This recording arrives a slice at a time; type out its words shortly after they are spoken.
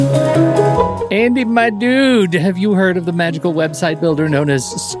Andy, my dude, have you heard of the magical website builder known as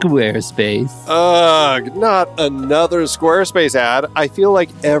Squarespace? Ugh, not another Squarespace ad. I feel like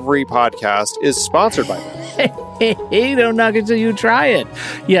every podcast is sponsored by them. Hey, don't knock it till you try it.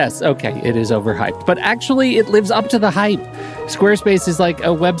 Yes, okay, it is overhyped, but actually it lives up to the hype. Squarespace is like a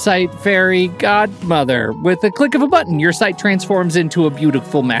website fairy godmother. With a click of a button, your site transforms into a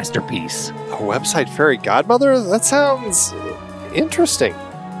beautiful masterpiece. A website fairy godmother? That sounds interesting.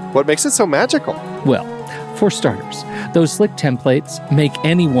 What makes it so magical? Well, for starters, those slick templates make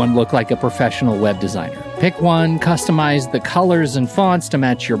anyone look like a professional web designer. Pick one, customize the colors and fonts to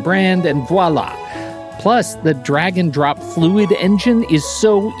match your brand, and voila. Plus, the drag-and-drop Fluid engine is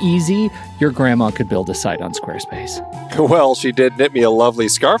so easy, your grandma could build a site on Squarespace. Well, she did knit me a lovely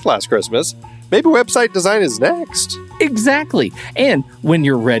scarf last Christmas. Maybe website design is next. Exactly. And when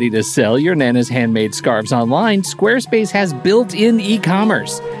you're ready to sell your Nana's handmade scarves online, Squarespace has built-in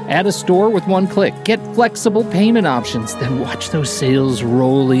e-commerce. Add a store with one click. Get flexible payment options. Then watch those sales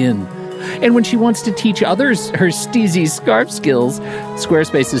roll in. And when she wants to teach others her steezy scarf skills,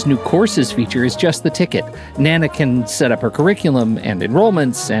 Squarespace's new courses feature is just the ticket. Nana can set up her curriculum and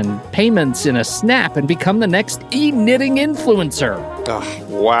enrollments and payments in a snap and become the next e-knitting influencer. Oh,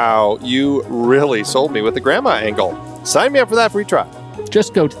 wow, you really sold me with the grandma angle. Sign me up for that free trial.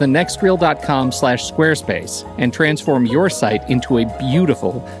 Just go to thenextreel.com/Squarespace and transform your site into a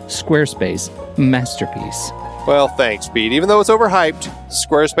beautiful Squarespace masterpiece. Well, thanks, Pete. Even though it's overhyped,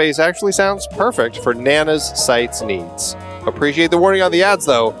 Squarespace actually sounds perfect for Nana's site's needs. Appreciate the warning on the ads,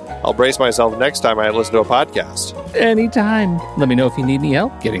 though. I'll brace myself next time I listen to a podcast. Anytime. Let me know if you need any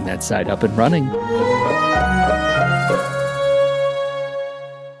help getting that site up and running.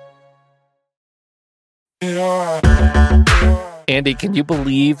 Andy, can you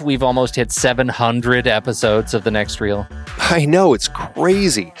believe we've almost hit 700 episodes of The Next Reel? I know, it's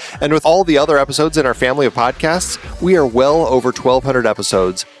crazy. And with all the other episodes in our family of podcasts, we are well over 1,200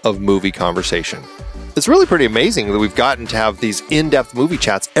 episodes of movie conversation. It's really pretty amazing that we've gotten to have these in-depth movie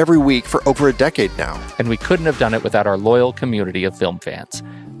chats every week for over a decade now. And we couldn't have done it without our loyal community of film fans.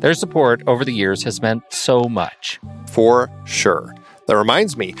 Their support over the years has meant so much. For sure. That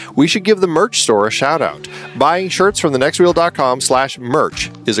reminds me, we should give the merch store a shout out. Buying shirts from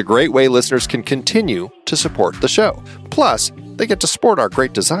thenextreel.com/merch is a great way listeners can continue to support the show. Plus, they get to sport our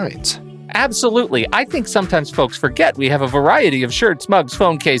great designs. Absolutely. I think sometimes folks forget we have a variety of shirts, mugs,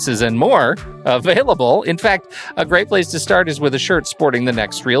 phone cases, and more available. In fact, a great place to start is with a shirt sporting the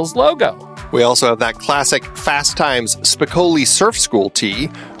Next Reel's logo. We also have that classic Fast Times Spicoli Surf School tee,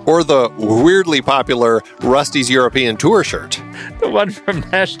 or the weirdly popular Rusty's European Tour shirt. The one from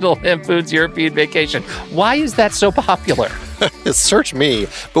National Lampoon's European Vacation. Why is that so popular? Search me,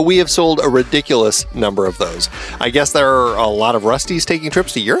 but we have sold a ridiculous number of those. I guess there are a lot of Rustys taking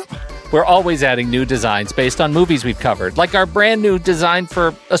trips to Europe? We're always adding new designs based on movies we've covered, like our brand new design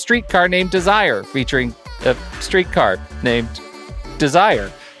for a streetcar named Desire, featuring a streetcar named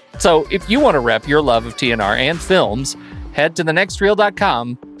Desire. So if you want to rep your love of TNR and films, head to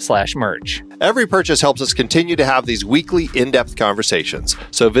thenextreel.com/merch. Every purchase helps us continue to have these weekly in-depth conversations.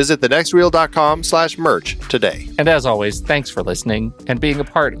 So visit thenextreel.com/merch today. And as always, thanks for listening and being a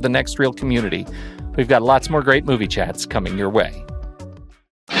part of the Next Reel community. We've got lots more great movie chats coming your way.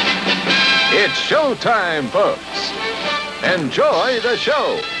 It's showtime, folks. Enjoy the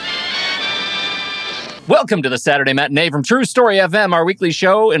show. Welcome to the Saturday Matinee from True Story FM, our weekly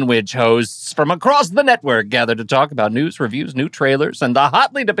show in which hosts from across the network gather to talk about news, reviews, new trailers, and the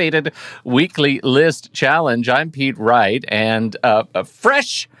hotly debated Weekly List Challenge. I'm Pete Wright, and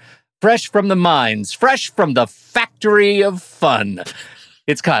fresh from the mines, fresh from the factory of fun,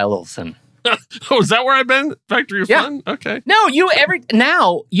 it's Kyle Olson. Oh, is that where I've been? Factory of Fun? Okay. No,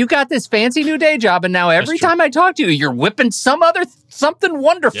 you got this fancy new day job, and now every time I talk to you, you're whipping something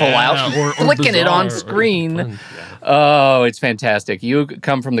wonderful out, or flicking it on bizarre, screen. Yeah. Oh, it's fantastic. You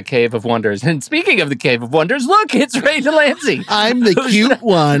come from the Cave of Wonders. And speaking of the Cave of Wonders, look, it's Ray Delancey. I'm the cute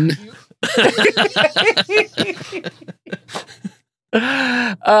one.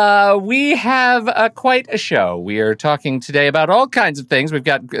 We have quite a show. We are talking today about all kinds of things. We've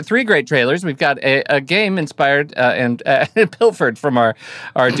got 3 great trailers. We've got a game inspired and pilfered from our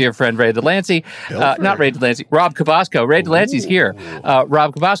dear friend Ray Delancey. Not Ray Delancey, Rob Cabasco. Ray Delancey's here.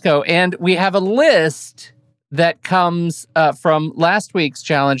 Rob Cabasco. And we have a list that comes from last week's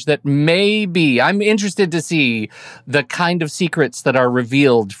challenge that maybe I'm interested to see the kind of secrets that are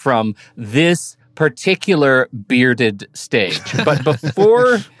revealed from this particular bearded stage. But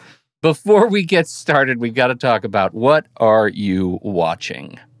before we get started, we've got to talk about what are you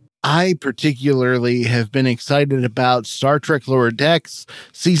watching? I particularly have been excited about Star Trek Lower Decks.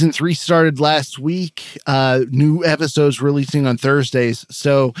 Season 3 started last week. New episodes releasing on Thursdays.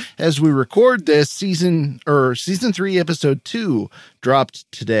 So as we record this, season 3 episode 2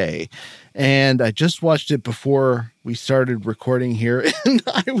 dropped today. And I just watched it before we started recording here, and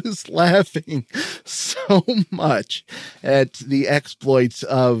I was laughing so much at the exploits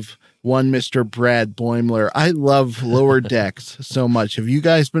of one Mr. Brad Boimler. I love Lower Decks so much. Have you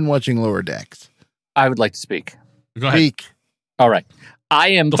guys been watching Lower Decks? I would like to speak. Go ahead. Speak. All right.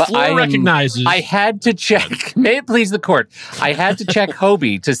 The floor recognizes. I had to check. May it please the court. I had to check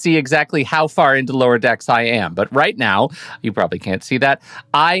Hobie to see exactly how far into Lower Decks I am. But right now, you probably can't see that.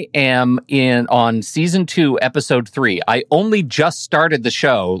 I am on season 2, episode 3. I only just started the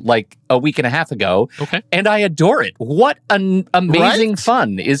show like a week and a half ago. Okay. And I adore it. What an amazing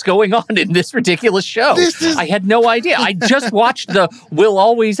fun is going on in this ridiculous show. I had no idea. I just watched the We'll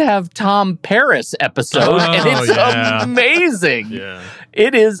Always Have Tom Paris episode, and it's amazing. Yeah.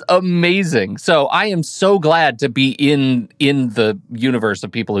 It is amazing. So I am so glad to be in the universe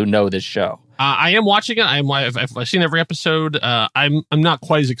of people who know this show. I am watching it. I've seen every episode. I'm not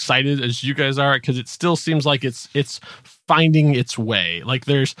quite as excited as you guys are because it still seems like it's finding its way. Like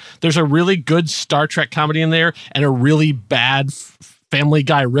there's a really good Star Trek comedy in there and a really bad Family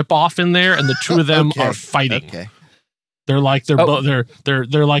Guy ripoff in there, and the two of them are fighting. Okay. They're like they're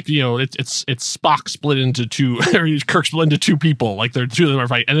like, you know, it's Spock split into two, or Kirk split into two people. Like they're two of them are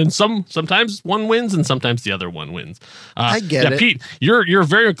fighting, and then sometimes one wins and sometimes the other one wins. I get it. Pete, you're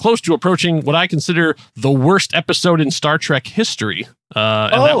very close to approaching what I consider the worst episode in Star Trek history.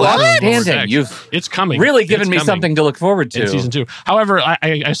 Outstanding! It's coming. Really given me something to look forward to in season 2. However,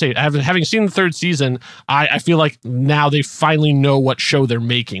 I say, having seen the third season, I feel like now they finally know what show they're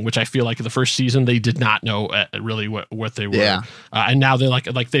making, which I feel like in the first season they did not know really what they were. Yeah. And now they're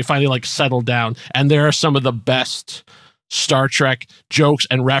like they finally settled down, and there are some of the best Star Trek jokes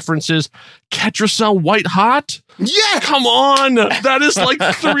and references. Ketracel White Hot? Yeah! Come on! That is like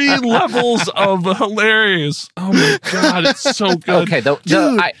 3 levels of hilarious. Oh my God, it's so good. Okay,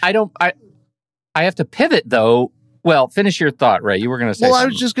 I have to pivot though. Well, finish your thought, Ray. You were going to say something. I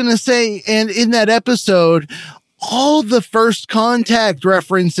was just going to say, and in that episode, all the First Contact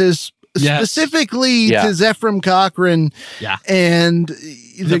references specifically to Zephram Cochrane and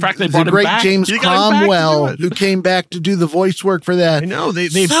the fact they brought great him back. James Cromwell, who came back to do the voice work for that. I know. They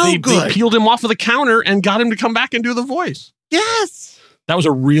peeled him off of the counter and got him to come back and do the voice. Yes. That was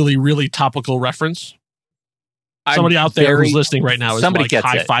a really, really topical reference. Somebody out there who's listening right now is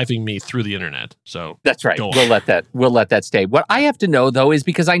high-fiving me through the internet. So that's right. We'll let that stay. What I have to know though is,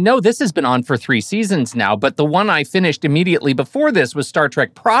 because I know this has been on for 3 seasons now, but the one I finished immediately before this was Star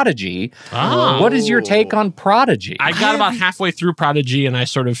Trek Prodigy. Oh. What is your take on Prodigy? I got about halfway through Prodigy and I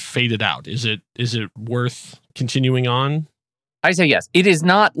sort of faded out. Is it worth continuing on? I say yes. It is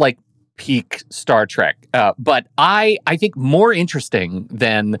not like peak Star Trek, but I think more interesting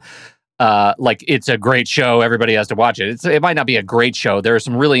than it's a great show, everybody has to watch it. It might not be a great show. There are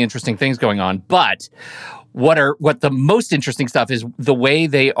some really interesting things going on, but what the most interesting stuff is the way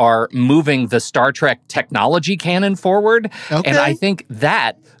they are moving the Star Trek technology canon forward. Okay. And I think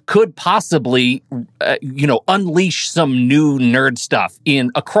that could possibly, unleash some new nerd stuff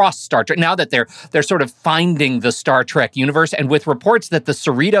across Star Trek. Now that they're sort of finding the Star Trek universe, and with reports that the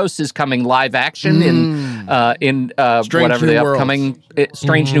Cerritos is coming live action in whatever the upcoming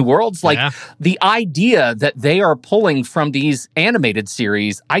Strange New Worlds. The idea that they are pulling from these animated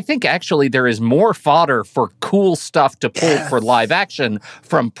series, I think actually there is more fodder for cool stuff to pull for live action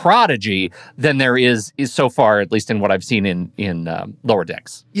from Prodigy than there is so far, at least in what I've seen in Lower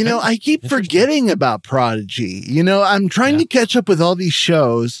Decks. I keep forgetting about Prodigy. I'm trying to catch up with all these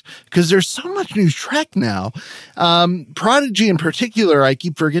shows because there's so much new Trek now. Prodigy in particular, I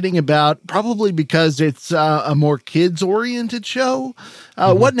keep forgetting about, probably because it's a more kids-oriented show.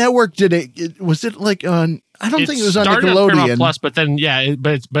 What network did was it like on? I don't think it was on Nickelodeon. Paramount Plus, but then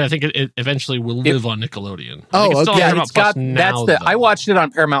but I think it eventually will live on Nickelodeon. I watched it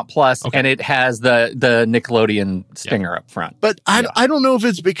on Paramount Plus, and it has the Nickelodeon stinger up front. But I don't know if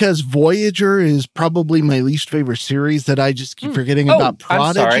it's because Voyager is probably my least favorite series that I just keep forgetting about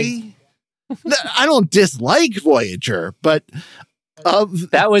Prodigy. I don't dislike Voyager, but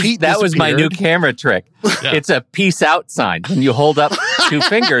that was my new camera trick. Yeah. It's a peace out sign when you hold up 2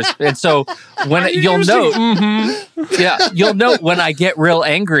 fingers, and so when you'll know when I get real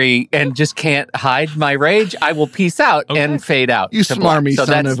angry and just can't hide my rage, I will peace out and fade out. You smarmy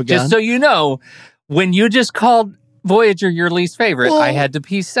son of a gun. Just so you know, when you just called Voyager your least favorite, Well, I had to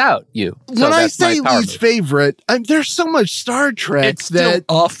piece out you. So when I that's my say power least move. favorite, there's so much Star Trek It's still that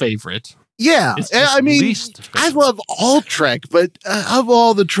a favorite. yeah, It's just I mean, least I favorite. love all Trek, but of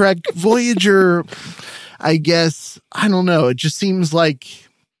all the Trek, Voyager, I guess, I don't know. It just seems like,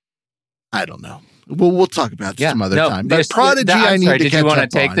 I don't know. We'll talk about this some other time. But Prodigy, I need to did catch you want to up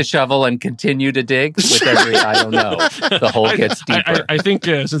take on. the shovel and continue to dig with every, I don't know, the hole gets deeper. I think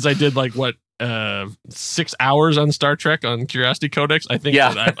since I did 6 hours on Star Trek on Curiosity Codex, I think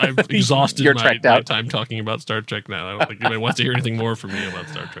that I've exhausted You're my trekked out. time talking about Star Trek now. I don't think anybody wants to hear anything more from me about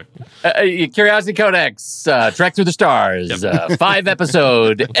Star Trek. Curiosity Codex, Trek Through the Stars,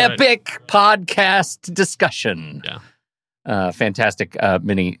 5-episode epic podcast discussion. Yeah. Fantastic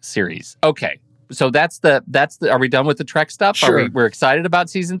mini series. Okay. So that's the are we done with the Trek stuff? Sure. We're excited about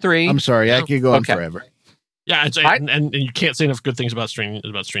season 3. I'm sorry, I could go on forever. Yeah, and you can't say enough good things about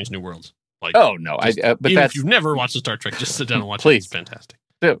Strange New Worlds. Like, oh no, but even that's if you've never watched the Star Trek, just sit down and watch Please. it. It's fantastic.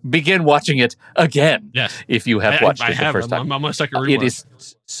 begin watching it again. Yes, if you have watched I it the have. first time. I'm on my second rewatch. It is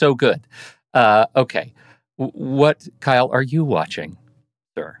so good. Okay, what, Kyle, are you watching,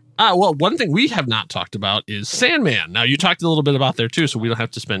 sir? Well, one thing we have not talked about is Sandman. Now, you talked a little bit about there too, so we don't have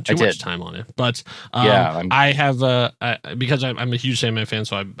to spend too much time on it. But I have because I'm a huge Sandman fan,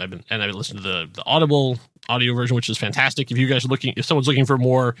 so I've listened to the Audible audio version, which is fantastic. If someone's looking for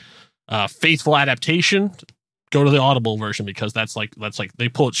more faithful adaptation, go to the Audible version, because that's like they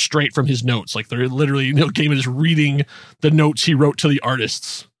pull it straight from his notes. Like, they're literally, Neil Gaiman is reading the notes he wrote to the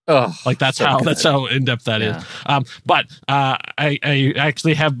artists. Oh, like that's how in depth that is. But I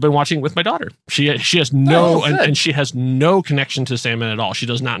actually have been watching it with my daughter. She has no and she has no connection to Sandman at all. She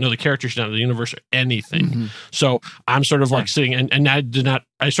does not know the character. She doesn't know the universe or anything. Mm-hmm. So I'm sort of like sitting and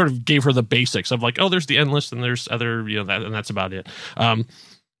I sort of gave her the basics of like, oh, there's the Endless and there's other, that, and that's about it.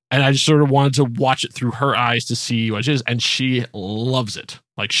 And I just sort of wanted to watch it through her eyes to see what it is. And she loves it.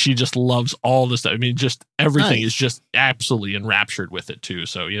 Like, she just loves all this stuff. I mean, just everything is just absolutely enraptured with it too.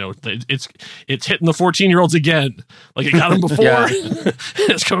 So, it's hitting the 14-year-olds again. Like, it got them before.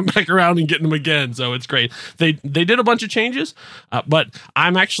 It's coming back around and getting them again. So it's great. They did a bunch of changes, but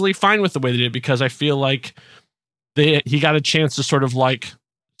I'm actually fine with the way they did it, because I feel like he got a chance to sort of like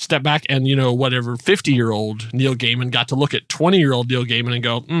step back and, 50-year-old Neil Gaiman got to look at 20-year-old Neil Gaiman and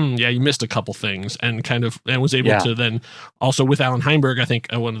go, yeah, you missed a couple things, and was able to then also, with Alan Heinberg, I think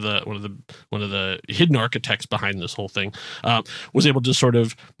one of the hidden architects behind this whole thing, was able to sort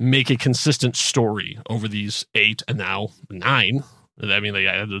of make a consistent story over these 8 and now 9. I mean, they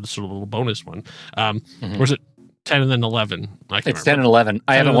added this sort of little bonus one. Or is it 10 and then 11? It's 10 and 11.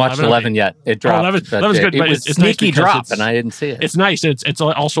 I haven't watched 11 yet. It dropped. 11's good, but it's it's sneaky nice drop, and I didn't see it. It's nice. It's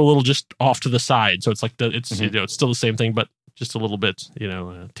also a little just off to the side, so it's like it's still the same thing, but just a little bit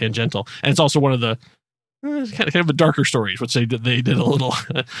tangential. And it's also one of the kind of a darker stories, which they did a little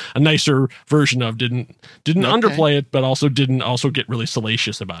a nicer version of. Didn't underplay it, but also didn't get really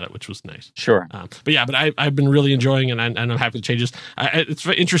salacious about it, which was nice. Sure. But I've been really enjoying it, and I'm happy with changes. It's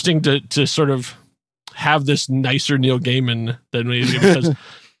interesting to sort of have this nicer Neil Gaiman than me, because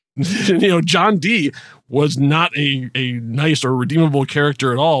John Dee was not a nice or redeemable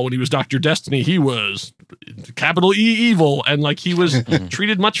character at all. When he was Dr. Destiny, he was capital E evil, and like he was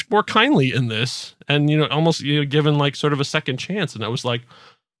treated much more kindly in this, and almost given like sort of a second chance. And I was like,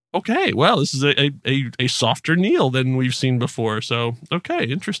 okay, well, this is a softer Neil than we've seen before. So okay,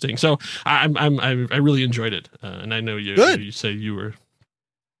 interesting. So I really enjoyed it, and I know you say you were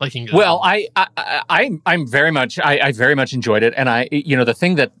liking it. Well, I'm very much I very much enjoyed it, and the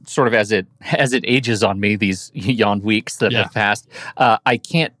thing that sort of as it ages on me, these yawned weeks that have passed, I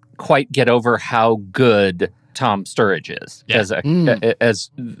can't quite get over how good Tom Sturridge is as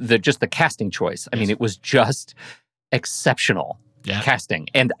the casting choice. I mean, it was just exceptional. Casting.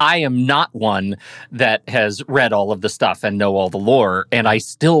 And I am not one that has read all of the stuff and know all the lore, and I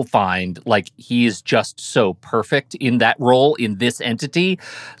still find like he is just so perfect in that role in this entity.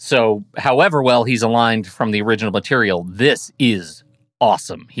 So however well he's aligned from the original material, this is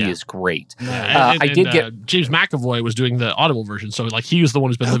awesome. He is great. I did get James McAvoy was doing the Audible version, so like he was the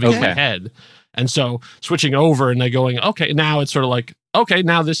one who's been living in my head. And so switching over and they going, okay, now it's sort of like, okay,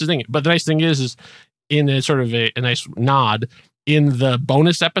 now this is the thing. But the nice thing is in a sort of a nice nod, in the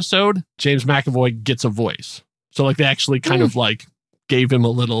bonus episode, James McAvoy gets a voice. So like they actually kind of like gave him a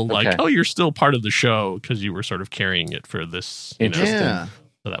little like, oh, you're still part of the show because you were sort of carrying it for this. Interesting.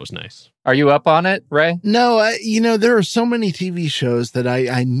 So that was nice. Are you up on it, Ray? No, there are so many TV shows that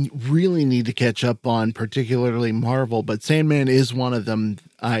I really need to catch up on, particularly Marvel, but Sandman is one of them.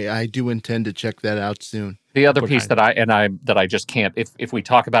 I do intend to check that out soon. The other piece that I just can't, if we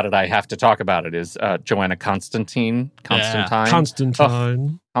talk about it, I have to talk about it, is Joanna Constantine.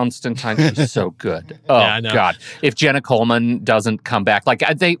 Constantine. Constantine, she's so good. Oh, Yeah, I know. God. If Jenna Coleman doesn't come back, like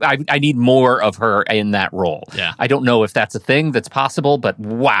I need more of her in that role. Yeah. I don't know if that's a thing that's possible, but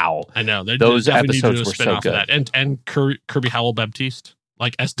wow. I know. Those definitely need to episodes do a were so spin-off good. of that. And Kirby Howell-Baptiste,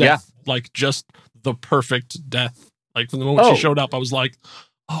 like as Death, like just the perfect Death. Like from the moment she showed up, I was like,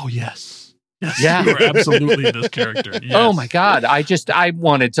 oh, yes. Yes, Yeah. you are absolutely this character. Yes. Oh my God. I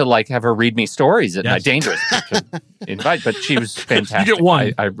wanted to like have her read me stories at Yes. Dangerous to invite, but she was fantastic. You get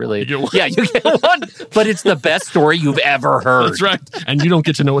one. I really, You get one. yeah, you get one, but it's the best story you've ever heard. That's right. And you don't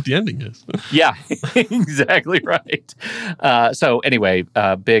get to know what the ending is. Yeah, exactly right. So anyway,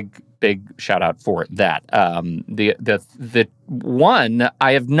 big shout out for that. The one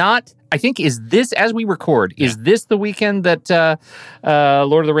I have not, I think, is this, as we record, is this the weekend that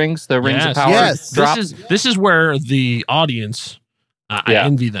Lord of the Rings, the Rings of Power drops? This is where the audience, I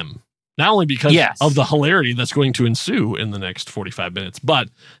envy them. Not only because of the hilarity that's going to ensue in the next 45 minutes, but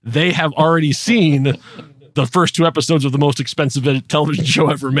they have already seen the first 2 episodes of the most expensive television show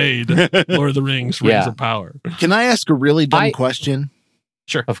ever made, Lord of the Rings, Rings of Power. Can I ask a really dumb question?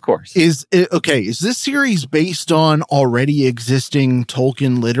 Sure. Of course. Is this series based on already existing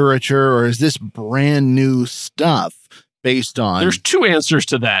Tolkien literature, or is this brand new stuff based on? There's 2 answers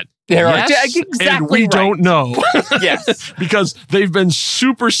to that. There are exactly, and we don't know. Yes. Because they've been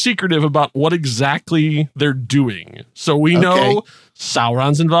super secretive about what exactly they're doing. So we know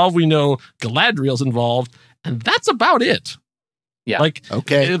Sauron's involved, we know Galadriel's involved, and that's about it. Yeah. Like,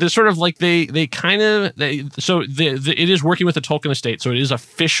 they're sort of like it is working with the Tolkien estate, so it is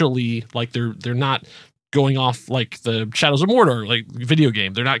officially like they're not going off like the Shadows of Mordor, like video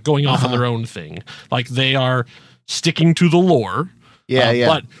game. They're not going off on their own thing. Like they are sticking to the lore.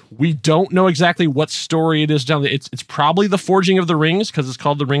 But we don't know exactly what story it is down there. It's probably the Forging of the Rings because it's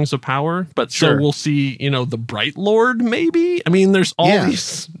called the Rings of Power. But so we'll see, the Bright Lord, maybe. I mean, there's all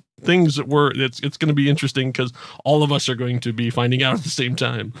these things that it's going to be interesting because all of us are going to be finding out at the same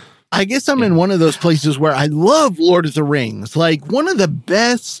time. I guess I'm in one of those places where I love Lord of the Rings, like one of the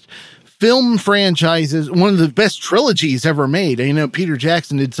best film franchises, one of the best trilogies ever made. Peter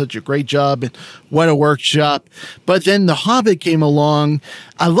Jackson did such a great job in What a Workshop, but then The Hobbit came along.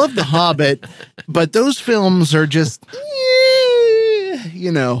 I love The Hobbit, but those films are just,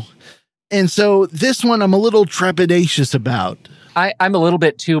 and so this one I'm a little trepidatious about. I'm a little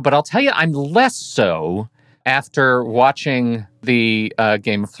bit too, but I'll tell you, I'm less so after watching the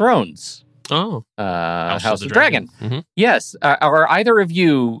Game of Thrones. House of the Dragon. Mm-hmm. Yes. Are either of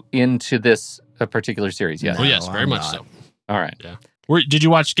you into this particular series yet? Oh, yes, very much so. All right. Yeah. Did you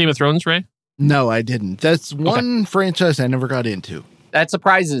watch Game of Thrones, Ray? No, I didn't. That's one franchise I never got into. That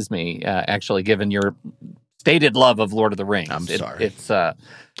surprises me, actually, given your stated love of Lord of the Rings. I'm sorry. It's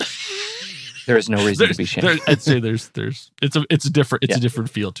there is no reason to be shamed. I'd say it's a different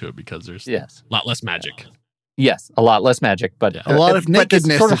feel to it because there's a lot less magic. Yes, a lot less magic, but a lot of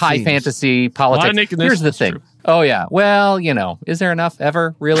nakedness. Sort of high fantasy politics. A lot of nakedness. Here's the thing. True. Oh yeah. Well, is there enough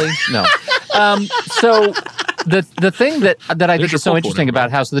ever? Really? No. So the thing that I think is so interesting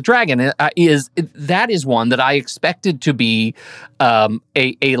about House of the Dragon is one that I expected to be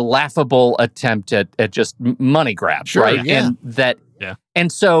a laughable attempt at just money grab, right? Yeah.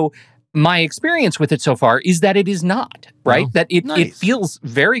 And so my experience with it so far is that it is not, right? That it feels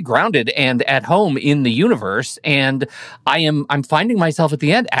very grounded and at home in the universe. And I'm finding myself at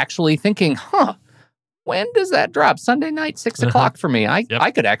the end actually thinking, when does that drop? Sunday night, 6 o'clock for me.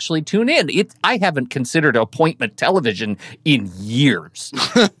 I could actually tune in. I haven't considered appointment television in years.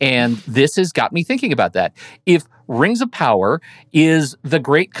 And this has got me thinking about that. If Rings of Power is the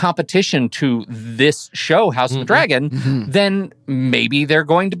great competition to this show, House of the Dragon, then maybe they're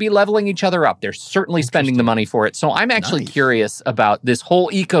going to be leveling each other up. They're certainly spending the money for it. So I'm actually curious about this whole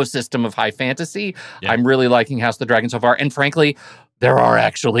ecosystem of high fantasy. Yeah. I'm really liking House of the Dragon so far. And frankly, there are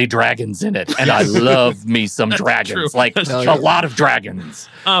actually dragons in it. And I love me some dragons. True. Like a lot of dragons.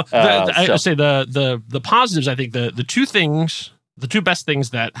 I say the positives, I think the two best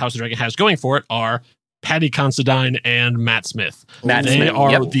things that House of the Dragon has going for it are Paddy Considine and Matt Smith. They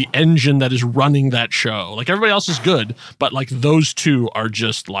are the engine that is running that show. Like everybody else is good, but like those two are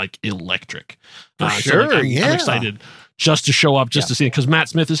just like electric. For sure, I'm excited just to show up, just to see it, because Matt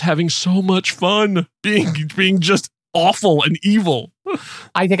Smith is having so much fun being just awful and evil.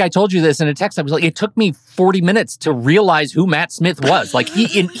 I think I told you this in a text. I was like, it took me 40 minutes to realize who Matt Smith was. Like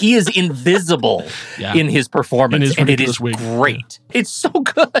he is invisible in his performance, and it is wig. great. It's so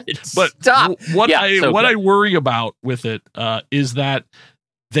good. But stop. What I worry about with it is that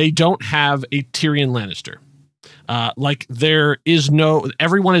they don't have a Tyrion Lannister. Like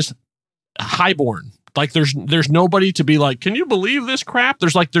everyone is highborn. Like there's nobody to be like, can you believe this crap?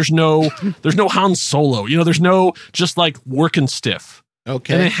 There's no Han Solo. There's no just like working stiff.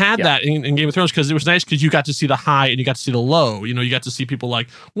 Okay. And it had that in Game of Thrones because it was nice because you got to see the high and you got to see the low. You got to see people like,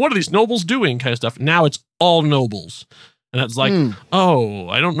 what are these nobles doing kind of stuff. Now it's all nobles. And it's like, oh,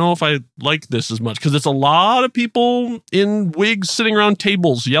 I don't know if I like this as much because it's a lot of people in wigs sitting around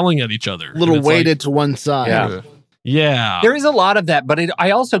tables yelling at each other. A little weighted to one side. Yeah. There is a lot of that, but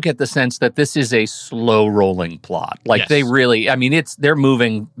I also get the sense that this is a slow rolling plot. Like they really, they're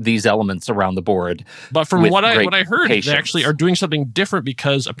moving these elements around the board. But from what I heard, patience. They actually are doing something different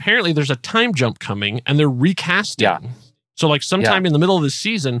because apparently there's a time jump coming and they're recasting. Yeah. So like sometime in the middle of the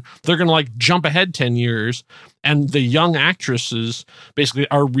season, they're going to like jump ahead 10 years and the young actresses basically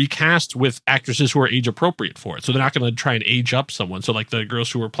are recast with actresses who are age appropriate for it. So they're not going to try and age up someone. So like the girls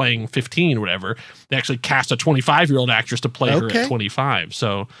who were playing 15 or whatever, they actually cast a 25-year-old actress to play her at 25.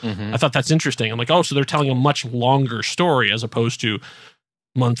 So I thought that's interesting. I'm like, oh, so they're telling a much longer story as opposed to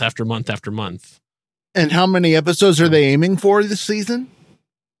month after month after month. And how many episodes are they aiming for this season?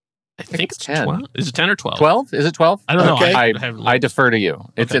 I think it's 10. 12. Is it 10 or 12? 12? Is it 12? I don't know. Okay. I defer to you.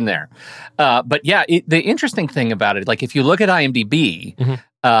 It's in there. But yeah, the interesting thing about it, like if you look at IMDb,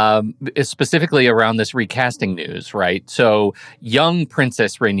 specifically around this recasting news, right? So young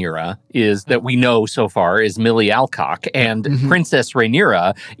Princess Rhaenyra that we know so far is Millie Alcock, and Princess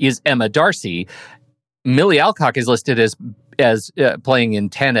Rhaenyra is Emma Darcy. Millie Alcock is listed as playing in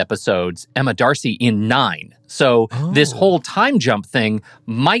 10 episodes, Emma Darcy in 9. So this whole time jump thing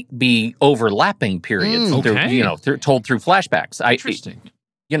might be overlapping periods, told through flashbacks. Interesting.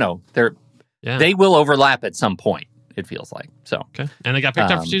 They will overlap at some point, it feels like. So and they got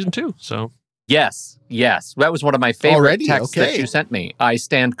picked up for season 2. So Yes. That was one of my favorite texts that you sent me. I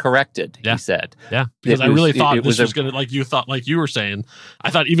stand corrected, he said. Yeah, because I really thought this was going to, like you were saying,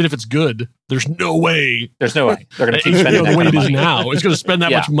 I thought even if it's good, there's no way. They're going to keep spending the way it is money. now. It's going to spend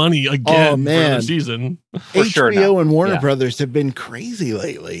that much money again for the season. HBO and Warner Brothers have been crazy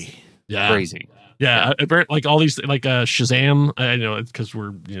lately. Yeah. Crazy. Yeah, like all these, like Shazam. I know because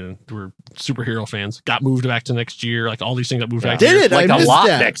we're superhero fans. Got moved back to next year. Like all these things that moved back. Did it? Like I a lot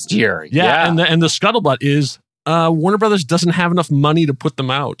that. Next year. Yeah, and the scuttlebutt is Warner Brothers doesn't have enough money to put them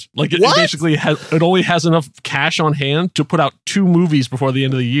out. Like it basically it only has enough cash on hand to put out 2 movies before the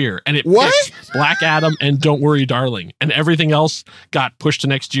end of the year, and it picked Black Adam and Don't Worry, Darling, and everything else got pushed to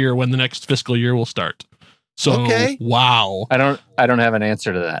next year when the next fiscal year will start. So wow, I don't have an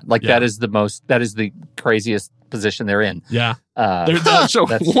answer to that. Like that is the craziest position they're in. Yeah. So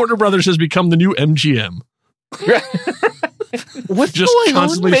Warner Brothers has become the new MGM. What's just going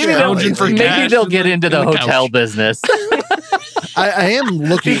constantly on? scrounging for cash. Maybe they'll get into the hotel couch. business. I am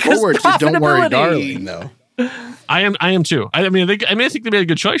looking forward to Don't Worry, Darling, though. I am too. I think they made a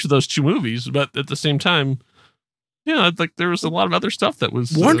good choice with those 2 movies, but at the same time, like there was a lot of other stuff that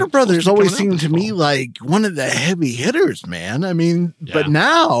was Warner Brothers always seemed to me like one of the heavy hitters, man. I mean, but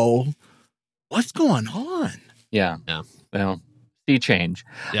now what's going on? Yeah. Well, sea change.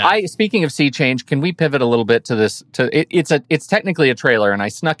 Yeah. Speaking of sea change, can we pivot a little bit to this? It's technically a trailer, and I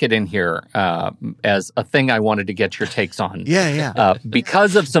snuck it in here as a thing I wanted to get your takes on.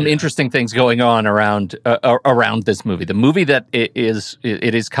 Because of some interesting things going on around this movie. The movie that it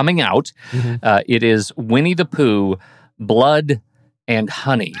is coming out. It is Winnie the Pooh, Blood and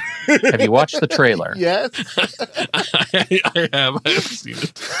Honey. Have you watched the trailer? Yes. I have. I have seen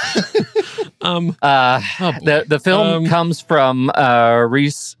it. The film comes from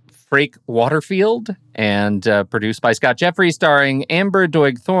Reese Frake Waterfield and produced by Scott Jeffrey, starring Amber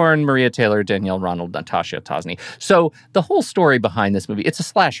Doig Thorne, Maria Taylor, Danielle Ronald, Natasha Tosny. So the whole story behind this movie, it's a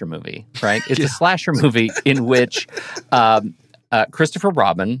slasher movie, right? It's a slasher movie in which Christopher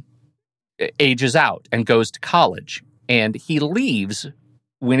Robin ages out and goes to college. And he leaves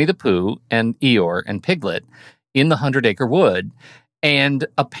Winnie the Pooh and Eeyore and Piglet in the 100-acre wood. And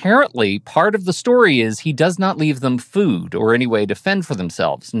apparently, part of the story is he does not leave them food or any way to fend for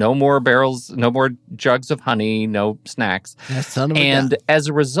themselves. No more barrels, no more jugs of honey, no snacks. And as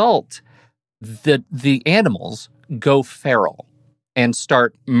a result, the animals go feral and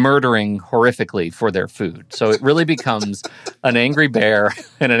start murdering horrifically for their food. So it really becomes an angry bear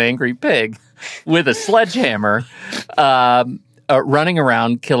and an angry pig with a sledgehammer. running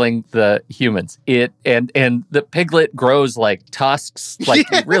around killing the humans. And the piglet grows like tusks.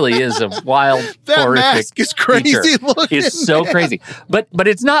 Like it really is a wild, that horrific mask is crazy creature. looking. It's so crazy. But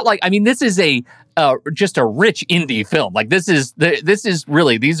it's not like, I mean, this is just a rich indie film. Like this is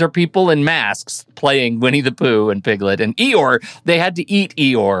really, these are people in masks playing Winnie the Pooh and Piglet and Eeyore. They had to eat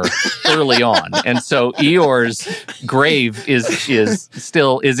Eeyore early on, and so Eeyore's grave is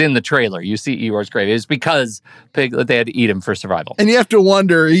still in the trailer. You see Eeyore's grave. It's because Piglet, they had to eat him for survival. And you have to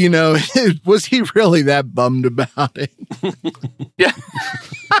wonder, was he really that bummed about it? Yeah.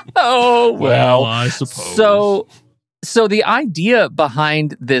 Oh well, I suppose. So the idea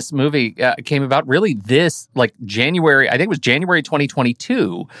behind this movie came about really January, I think it was January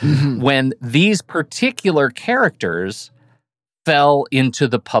 2022, when these particular characters fell into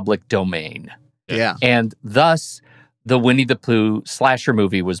the public domain. Yeah. And thus, the Winnie the Pooh slasher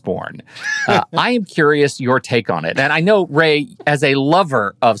movie was born. I am curious your take on it. And I know, Ray, as a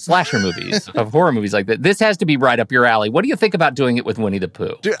lover of slasher movies, of horror movies like that, this has to be right up your alley. What do you think about doing it with Winnie the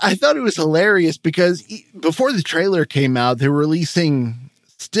Pooh? Dude, I thought it was hilarious because before the trailer came out, they were releasing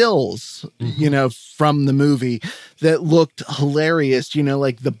stills, from the movie that looked hilarious,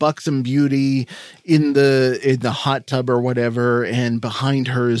 like the buxom beauty in the hot tub or whatever, and behind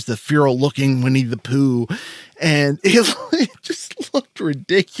her is the feral looking Winnie the Pooh, and it just looked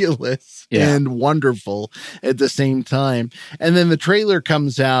ridiculous and wonderful at the same time. And then the trailer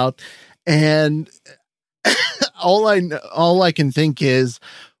comes out, and all I can think is,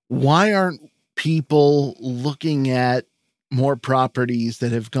 why aren't people looking at more properties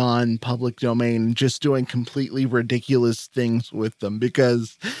that have gone public domain and just doing completely ridiculous things with them?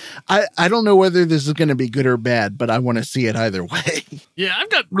 Because I don't know whether this is going to be good or bad, but I want to see it either way. Yeah, I've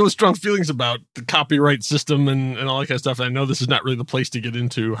got really strong feelings about the copyright system and all that kind of stuff. And I know this is not really the place to get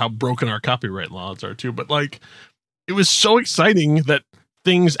into how broken our copyright laws are too, but it was so exciting that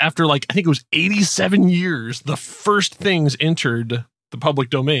things after I think it was 87 years, the first things entered the public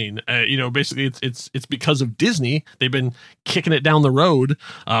domain. Basically it's because of Disney. They've been kicking it down the road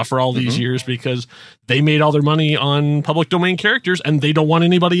for all these years because they made all their money on public domain characters and they don't want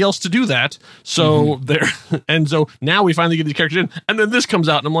anybody else to do that. So so now we finally get these characters in, and then this comes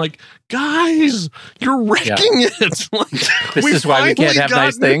out and I'm like, guys, you're wrecking it. This is why we can't have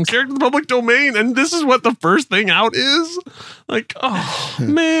nice things. Character in the public domain, and this is what the first thing out is. Oh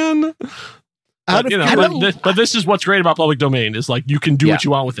man. But this is what's great about public domain is you can do what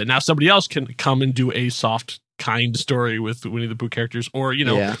you want with it. Now somebody else can come and do a soft, kind story with Winnie the Pooh characters, or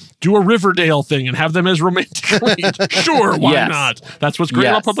do a Riverdale thing and have them as romantic leads. Sure, why not? That's what's great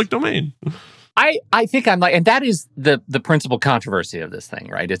about public domain. I think I'm and that is the principal controversy of this thing,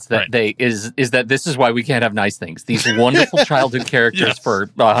 right? It's that that this is why we can't have nice things. These wonderful childhood characters for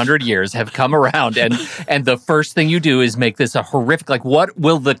 100 years have come around, and the first thing you do is make this a horrific. What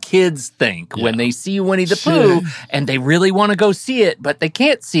will the kids think when they see Winnie the Pooh and they really want to go see it, but they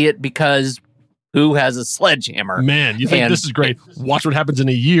can't see it because Pooh has a sledgehammer? Man, you think this is great? Watch what happens in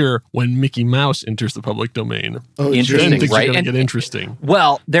a year when Mickey Mouse enters the public domain. Oh, interesting, things right? Are gonna get interesting.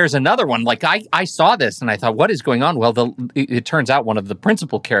 Well, there's another one. I saw this and I thought, what is going on? Well, it turns out one of the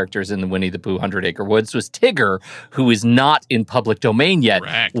principal characters in the Winnie the Pooh 100 Acre Woods was Tigger, who is not in public domain yet.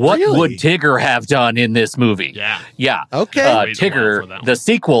 Correct. What would Tigger have done in this movie? Yeah. Okay. Tigger, the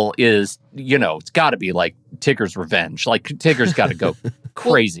sequel is, it's got to be Tigger's Revenge. Tigger's got to go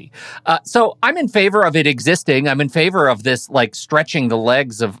crazy. So I'm in favor of it existing. I'm in favor of this stretching the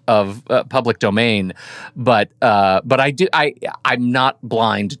legs of public domain, but I'm not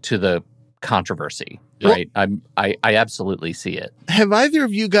blind to the controversy. Right, I absolutely see it. Have either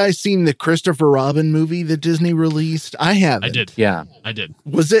of you guys seen the Christopher Robin movie that Disney released? I haven't. I did. Yeah, I did.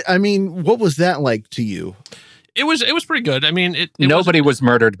 Was it? I mean, what was that like to you? It was pretty good. I mean, nobody was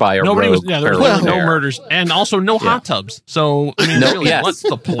murdered by a nobody rogue. There was no murders, and also no hot tubs. So I mean, really, what's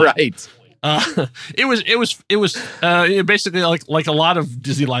the point? Right. It was basically like a lot of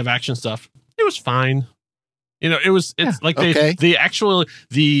Disney live action stuff. It was fine.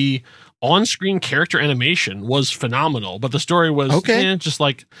 The on-screen character animation was phenomenal, but the story was just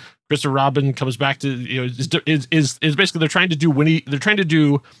like Christopher Robin comes back to is basically they're trying to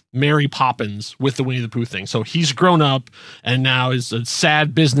do Mary Poppins with the Winnie the Pooh thing. So he's grown up and now is a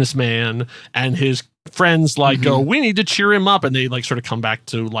sad businessman, and his friends go, we need to cheer him up, and they sort of come back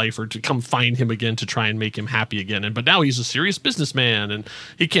to life or to come find him again to try and make him happy again. But now he's a serious businessman and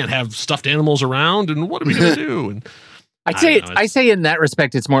he can't have stuffed animals around, and what are we going to do? And I say in that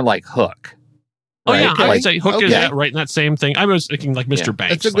respect, it's more like Hook. Oh, right? I would say Hook is right in that same thing. I was thinking Mr.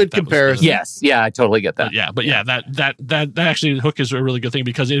 Banks. That's a good comparison. Yes, I totally get that. But that actually Hook is a really good thing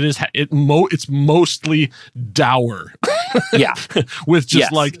because it's mostly dour. Yeah. With just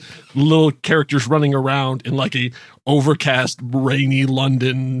Yes. like little characters running around in like a overcast, rainy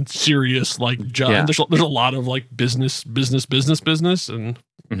London, serious like job. Yeah. There's a lot of like business, and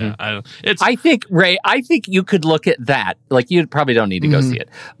yeah, I think, Ray, you could look at that. Like, you probably don't need to go see it,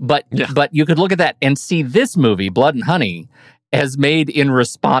 but you could look at that and see this movie, Blood and Honey, as made in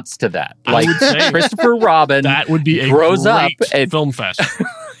response to that. Like, would say Christopher Robin that would be a grows great up and film fest.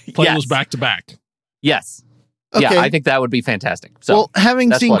 Play those back to back. Yes. Okay. Yeah, I think that would be fantastic. So, well, having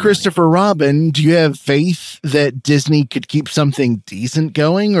that's seen Blood and Christopher Robin, do you have faith that Disney could keep something decent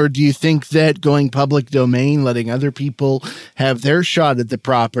going? Or do you think that going public domain, letting other people have their shot at the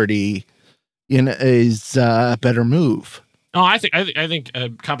property is a better move? Oh, I think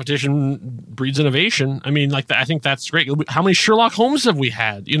competition breeds innovation. I mean, like I think that's great. How many Sherlock Holmes have we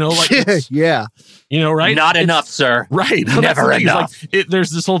had? You know, like yeah, you know, right? Not enough, sir. Right, Never enough. Like,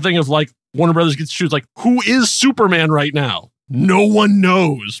 there's this whole thing of like Warner Brothers gets to choose like who is Superman right now. No one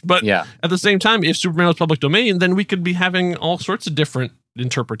knows. But at the same time, if Superman was public domain, then we could be having all sorts of different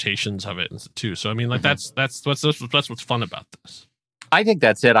interpretations of it too. So I mean, like that's what's fun about this. I think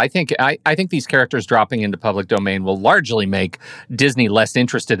that's it. I think these characters dropping into public domain will largely make Disney less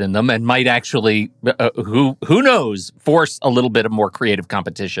interested in them and might actually, who knows, force a little bit of more creative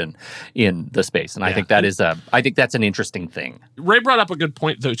competition in the space. And I think that's an interesting thing. Ray brought up a good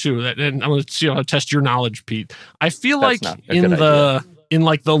point though too. And I'm going to see how to test your knowledge, Pete. I feel like in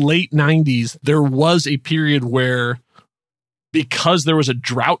like the late 90s, there was a period where, because there was a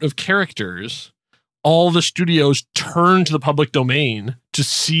drought of characters, all the studios turned to the public domain to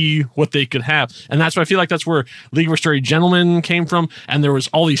see what they could have. And that's why I feel like that's where League of Extraordinary Gentlemen came from. And there was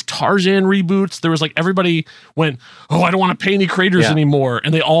all these Tarzan reboots. There was like everybody went, oh, I don't want to pay any creators anymore.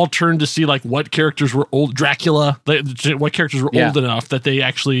 And they all turned to see like what characters were old. Dracula, what characters were old enough that they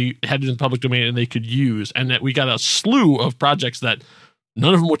actually had it in the public domain and they could use. And that we got a slew of projects that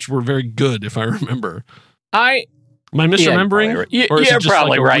none of them which were very good, if I remember. Am I misremembering? You're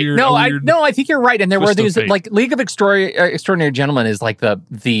probably right. I think you're right. And there were these like League of Extraordinary Gentlemen is like the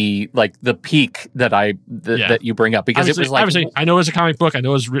peak that you bring up, because obviously, it was like, I know it's a comic book. I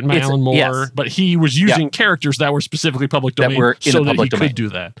know it's written by Alan Moore, but he was using characters that were specifically public domain, so that he could do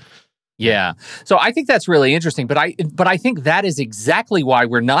that. Yeah. So I think that's really interesting, but I think that is exactly why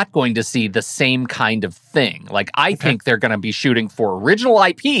we're not going to see the same kind of thing. Like, I think they're going to be shooting for original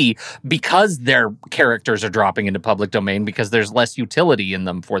IP because their characters are dropping into public domain, because there's less utility in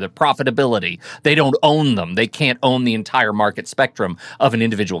them for the profitability. They don't own them. They can't own the entire market spectrum of an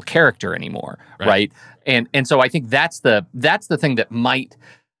individual character anymore, right? And so I think that's the thing that might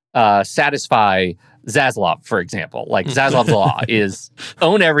satisfy Zaslav, for example. Like, Zaslav's law is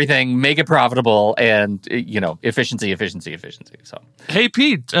own everything, make it profitable, and efficiency. So, hey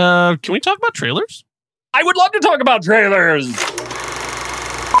Pete, can we talk about trailers? I would love to talk about trailers.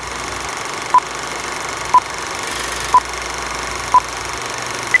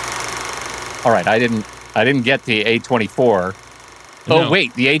 All right, I didn't get the A24. Oh,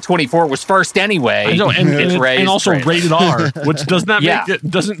 wait, the A24 was first anyway. I know, and also rated R, which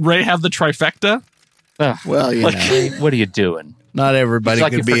doesn't Ray have the trifecta? Well, what are you doing? Not everybody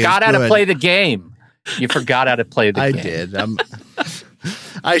could be. You forgot how to play the game. You forgot how to play the game. I did.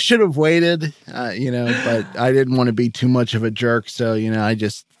 I should have waited, but I didn't want to be too much of a jerk, so I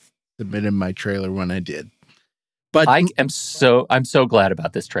just submitted my trailer when I did. But I'm so glad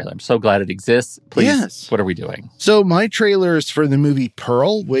about this trailer. I'm so glad it exists. Please, what are we doing? So my trailer is for the movie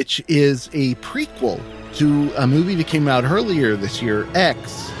Pearl, which is a prequel to a movie that came out earlier this year,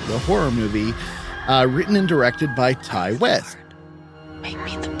 X, the horror movie, written and directed by Ty West. Make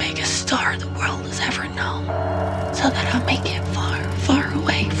me the biggest star the world has ever known, so that I make it far, far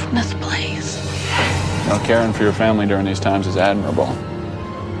away from this place. Caring for your family during these times is admirable,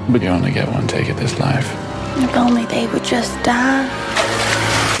 but you only get one take at this life. If only they would just die.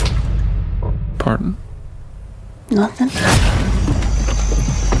 Pardon? Nothing.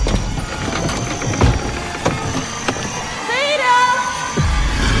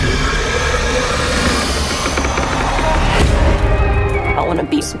 I want to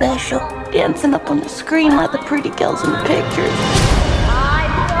be special, dancing up on the screen like the pretty girls in the pictures.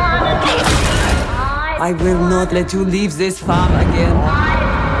 I will not let you leave this farm again.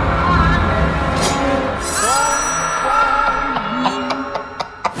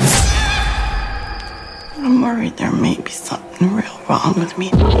 I'm worried there may be something real wrong with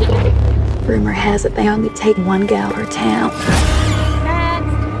me. Rumor has it they only take one gal per town.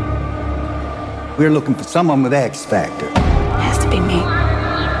 We're looking for someone with X Factor. Has to be me.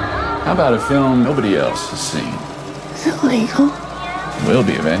 How about a film nobody else has seen? Is it legal? Will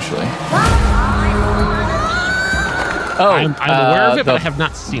be eventually. I'm aware of it, but I have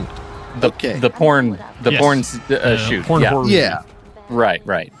not seen it. The porn shoot. Porn horror movie. Yeah.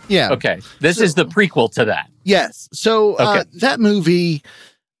 Right. Yeah. Okay. This is the prequel to that. Yes. So that movie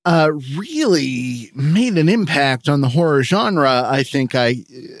really made an impact on the horror genre, I think I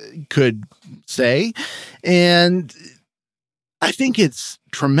could say. And I think it's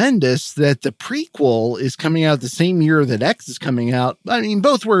tremendous that the prequel is coming out the same year that X is coming out. I mean,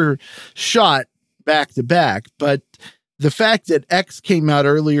 both were shot back to back, but the fact that X came out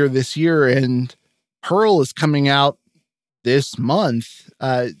earlier this year and Pearl is coming out this month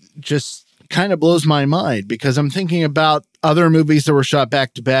just kind of blows my mind, because I'm thinking about other movies that were shot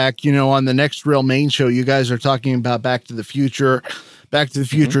back to back. You know, on the Next Real Main show, you guys are talking about Back to the Future. Back to the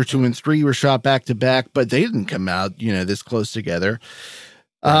Future 2 and 3 were shot back to back, but they didn't come out, this close together.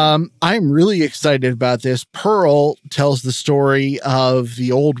 I'm really excited about this. Pearl tells the story of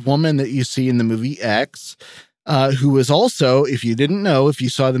the old woman that you see in the movie X, who was also, if you didn't know, if you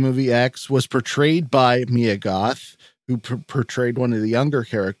saw the movie X, was portrayed by Mia Goth, who portrayed one of the younger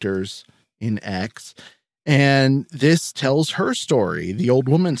characters in X. And this tells her story, the old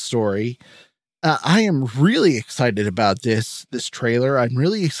woman's story. I am really excited about this trailer. I'm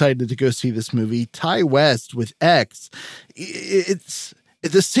really excited to go see this movie. Ty West with X. It's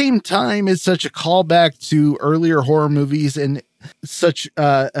at the same time, it's such a callback to earlier horror movies and such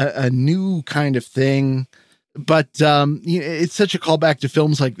a new kind of thing. But it's such a callback to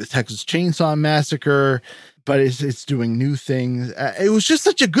films like the Texas Chainsaw Massacre, but it's doing new things. It was just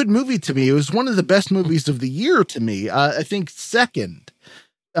such a good movie to me. It was one of the best movies of the year to me. I think second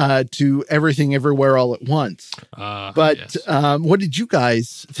to Everything Everywhere All at Once. But what did you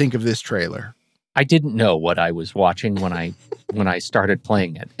guys think of this trailer? I didn't know what I was watching when I started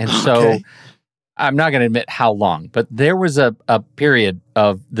playing it. And so I'm not going to admit how long, but there was a period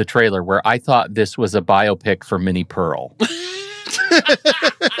of the trailer where I thought this was a biopic for Minnie Pearl.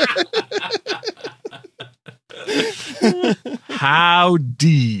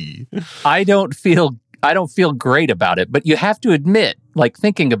 Howdy. I don't feel great about it, but you have to admit, like,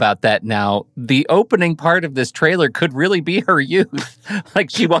 thinking about that now, the opening part of this trailer could really be her youth. Like,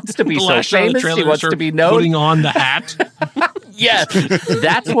 she wants to be so famous, she wants to be known. Putting on the hat. Yes,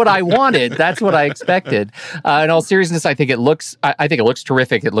 that's what I wanted. That's what I expected. In all seriousness, I think it looks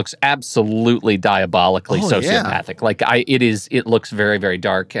terrific. It looks absolutely diabolically sociopathic. Yeah. It looks very, very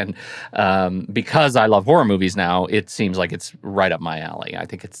dark. And because I love horror movies now, it seems like it's right up my alley.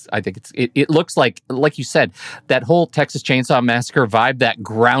 It looks like you said, that whole Texas Chainsaw Massacre vibe, that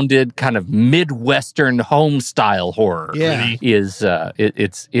grounded kind of Midwestern home style horror. Yeah.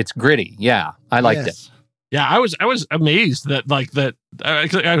 It's gritty. Yeah, I liked it. Yeah, I was amazed that I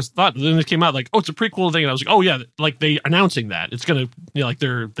thought when it came out it's a prequel thing, and I was like, oh yeah, like they announcing that it's gonna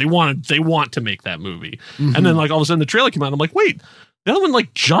they want to make that movie, and then all of a sudden the trailer came out, and I'm like, wait, the other one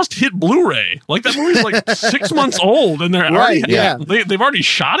just hit Blu-ray, that movie's 6 months old, and they're already they've already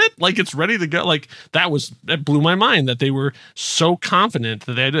shot it, it's ready to go. That blew my mind that they were so confident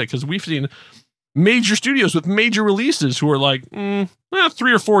that they had it, because we've seen major studios with major releases who are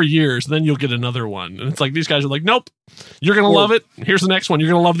 3 or 4 years, then you'll get another one. And it's these guys are nope, you're going to love it. Here's the next one. You're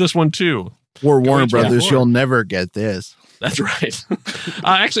going to love this one too. Or Warner Brothers, you'll never get this. That's right.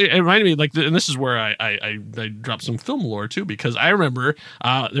 Actually, it reminded me, and this is where I dropped some film lore too, because I remember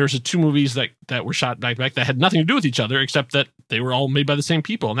there's 2 movies that were shot back to back that had nothing to do with each other, except that they were all made by the same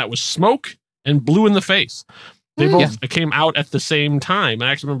people. And that was Smoke and Blue in the Face. They both came out at the same time. I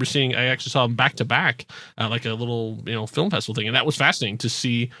actually remember saw them back to back, like a little film festival thing, and that was fascinating to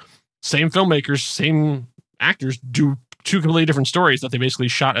see same filmmakers, same actors do 2 completely different stories that they basically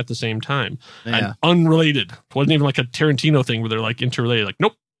shot at the same time, and unrelated. It wasn't even like a Tarantino thing where they're interrelated.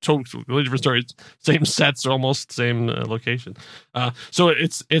 Nope, totally different stories, same sets, almost same location. So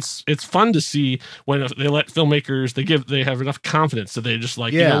it's fun to see when they let filmmakers they have enough confidence that they just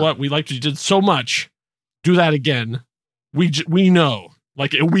you know what, we liked what you did so much. Do that again. We know,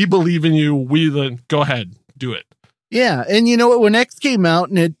 we believe in you. Go ahead, do it. Yeah, and you know what? When X came out,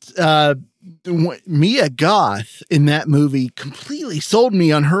 and Mia Goth in that movie completely sold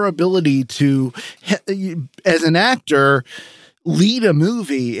me on her ability to, as an actor, lead a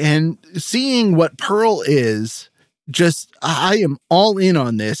movie. And seeing what Pearl is, I am all in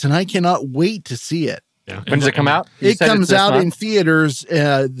on this, and I cannot wait to see it. Yeah. When does it come out? It comes out in theaters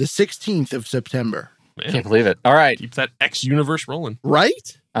the 16th of September. Man. Can't believe it. All right. Keep that X universe rolling.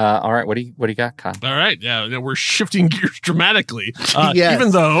 Right? All right. What do you got, Kyle? All right. Yeah. We're shifting gears dramatically. Yes.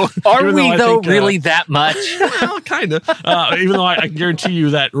 Even though. Really that much? Well, kind of. Even though I can guarantee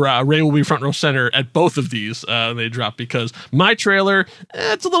you that Ray will be front row center at both of these when they drop, because my trailer,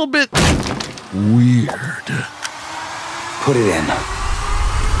 it's a little bit weird. Put it in.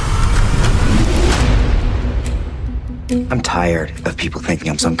 I'm tired of people thinking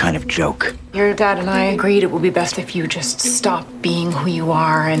I'm some kind of joke. Your dad and I agreed it would be best if you just stop being who you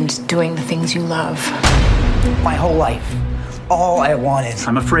are and doing the things you love. My whole life, all I wanted.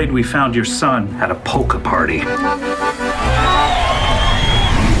 I'm afraid we found your son at a polka party.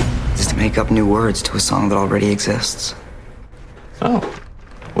 Is to make up new words to a song that already exists. Oh,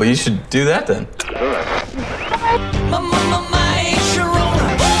 well, you should do that then.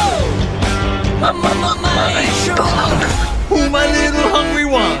 Who my little hungry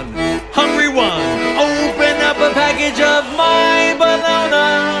one? Hungry one. Open up a package of my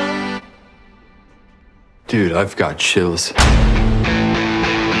banana. Dude, I've got chills.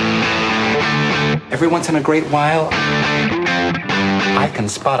 Every once in a great while, I can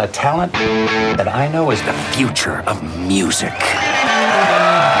spot a talent that I know is the future of music.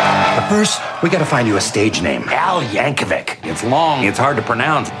 But first, we gotta find you a stage name. Al Yankovic. It's long, it's hard to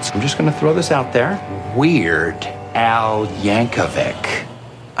pronounce. So I'm just gonna throw this out there. Weird Al Yankovic.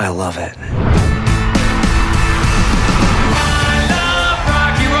 I love it.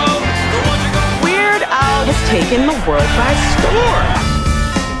 Weird Al has taken the world by storm.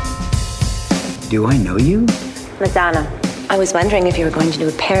 Do I know you? Madonna, I was wondering if you were going to do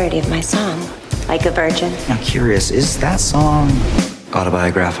a parody of my song, Like a Virgin. I'm curious, is that song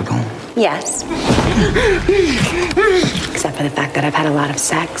autobiographical? Yes. Except for the fact that I've had a lot of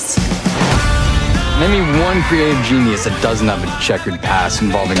sex. Name me one creative genius that doesn't have a checkered past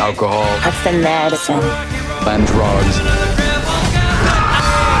involving alcohol, That's the medicine. and drugs.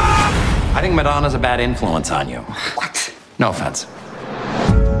 I think Madonna's a bad influence on you. What? No offense.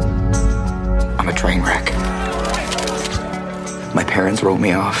 I'm a train wreck. My parents wrote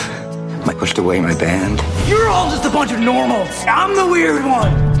me off. I pushed away my band. You're all just a bunch of normals. I'm the weird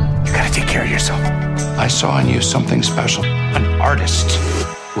one. You gotta take care of yourself. I saw in you something special. An artist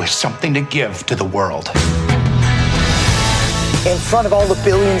with something to give to the world. In front of all the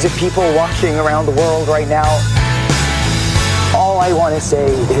billions of people watching around the world right now, all I want to say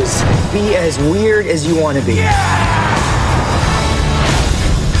is be as weird as you want to be.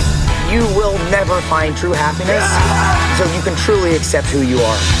 You will never find true happiness until you can truly accept who you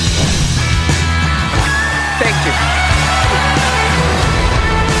are. Thank you.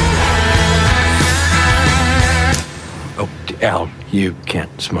 Oh, Al, you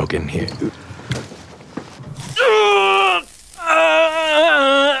can't smoke in here.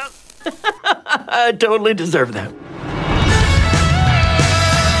 I totally deserve that.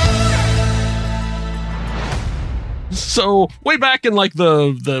 So way back in like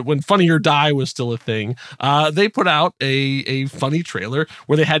the when Funny or Die was still a thing, they put out a funny trailer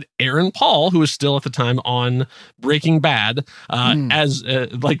where they had Aaron Paul, who was still at the time on Breaking Bad, as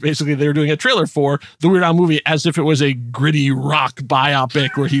like basically they were doing a trailer for the Weird Al movie as if it was a gritty rock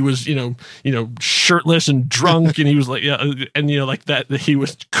biopic where he was you know shirtless and drunk and he was like like that he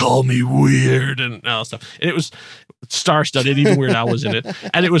was call me weird and all that stuff, and it was star-studded. Even Weird Al was in it,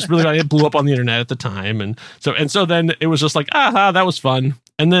 and it was really it blew up on the internet at the time, and so then it was just like that was fun,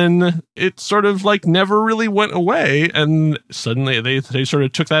 and then it sort of like never really went away, and suddenly they sort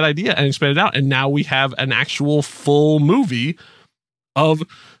of took that idea and expanded out, and now we have an actual full movie of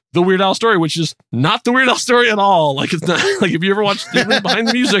the Weird Al story, which is not the Weird Al story at all. Like it's not like if you ever watched Behind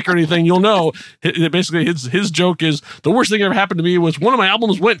the Music or anything, you'll know basically his joke is the worst thing that ever happened to me was one of my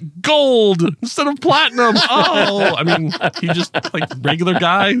albums went gold instead of platinum. Oh, I mean, he just like regular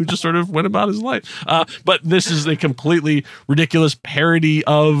guy who just sort of went about his life. But this is a completely ridiculous parody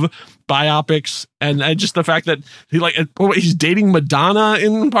of biopics, and just the fact that he's dating Madonna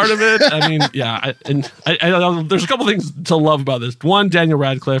in part of it. I mean, yeah, I there's a couple things to love about this. One, Daniel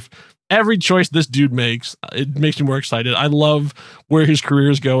Radcliffe. Every choice this dude makes, it makes me more excited. I love where his career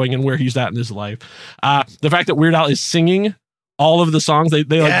is going and where he's at in his life. The fact that Weird Al is singing all of the songs, they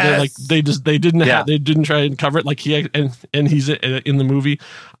didn't try and cover it like he and he's in the movie.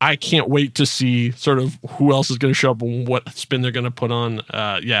 I can't wait to see sort of who else is going to show up and what spin they're going to put on.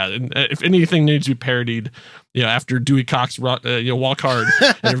 And if anything needs to be parodied, after Dewey Cox Walk Hard,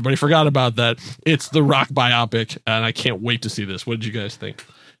 and everybody forgot about that, it's the rock biopic, and I can't wait to see this. What did you guys think?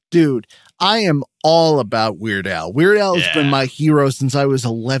 Dude, I am all about Weird Al. Weird Al has been my hero since I was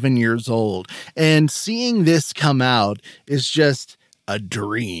 11 years old. And seeing this come out is just a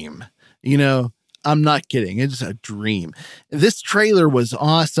dream. I'm not kidding. It's a dream. This trailer was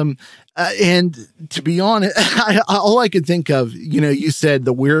awesome. And to be honest, all I could think of, you said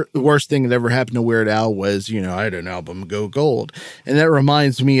the worst thing that ever happened to Weird Al was, I had an album go gold. And that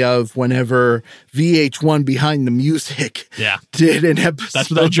reminds me of whenever VH1 Behind the Music did an episode.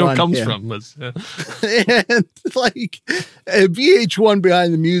 That's where that joke comes from. And like VH1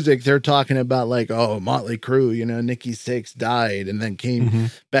 Behind the Music, they're talking about like, oh, Motley Crue, Nikki Sixx died and then came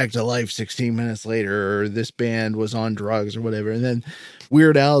back to life 16 minutes later, or this band was on drugs or whatever. And then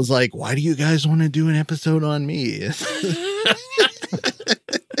Weird Al's like, why do you guys want to do an episode on me?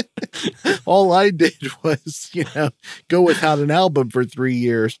 All I did was, go without an album for 3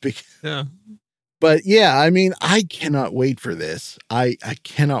 years. But yeah, I mean, I cannot wait for this. I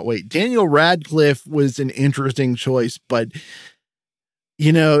cannot wait. Daniel Radcliffe was an interesting choice, but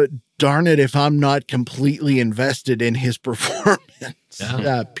darn it if I'm not completely invested in his performance.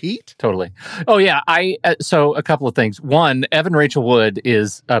 Pete? Totally. Oh, yeah. So a couple of things. One, Evan Rachel Wood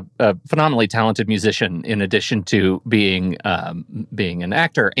is a phenomenally talented musician in addition to being an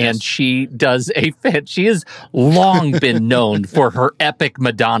actor. Yes. And she does she has long been known for her epic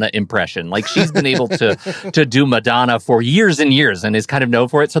Madonna impression. Like she's been able to do Madonna for years and years and is kind of known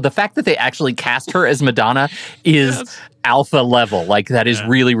for it. So the fact that they actually cast her as Madonna is alpha level. Like that is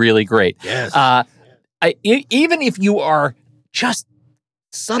really, really great. Yes. Even if you are just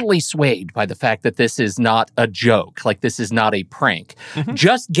subtly swayed by the fact that this is not a joke, like this is not a prank.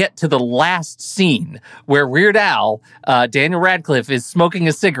 Just get to the last scene where Weird Al, Daniel Radcliffe, is smoking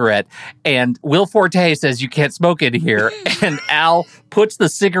a cigarette, and Will Forte says, "You can't smoke in here," and Al puts the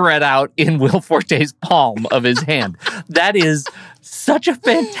cigarette out in Will Forte's palm of his hand. That is such a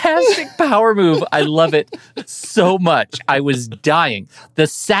fantastic power move. I love it so much. I was dying. The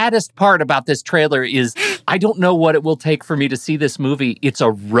saddest part about this trailer is I don't know what it will take for me to see this movie. It's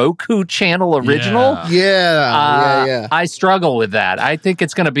a Roku channel original. Yeah. I struggle with that. I think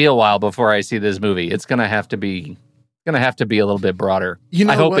it's going to be a while before I see this movie. It's going to have to be a little bit broader.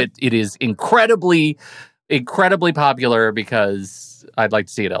 I hope it is incredibly, incredibly popular because I'd like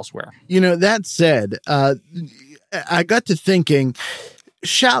to see it elsewhere. That said, I got to thinking,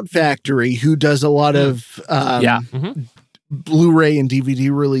 Shout Factory, who does a lot of Blu-ray and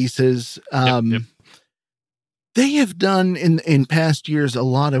DVD releases, they have done in past years a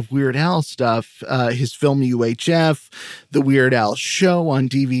lot of Weird Al stuff. His film UHF, the Weird Al Show on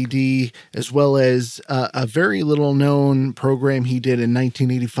DVD, as well as a very little known program he did in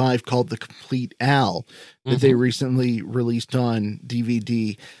 1985 called The Complete Al that they recently released on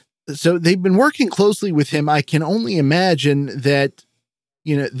DVD. So they've been working closely with him. I can only imagine that,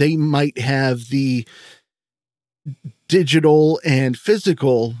 they might have the digital and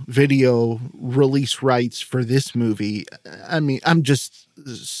physical video release rights for this movie. I mean, I'm just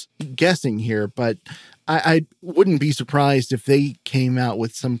guessing here, but I wouldn't be surprised if they came out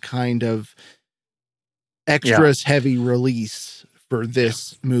with some kind of extras heavy release for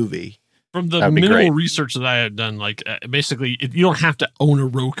this movie. From the minimal research that I have done, like basically, you don't have to own a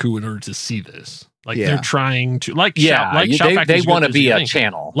Roku in order to see this. Like they're trying to, Shout they want to be a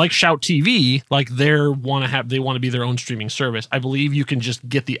channel, like Shout TV. Like they want to be their own streaming service. I believe you can just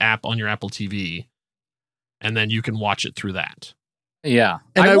get the app on your Apple TV, and then you can watch it through that. Yeah.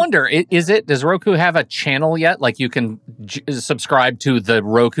 And I wonder, does Roku have a channel yet? Like you can subscribe to the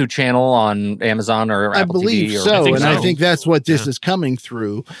Roku channel on Amazon or Apple TV? I believe so. I think that's what this is coming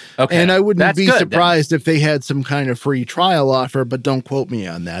through. Okay. And I wouldn't be surprised if they had some kind of free trial offer, but don't quote me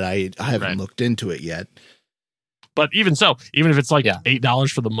on that. I haven't looked into it yet. But even so, even if it's like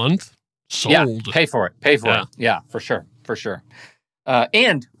 $8 for the month, sold. Yeah, pay for it. It. Yeah, for sure.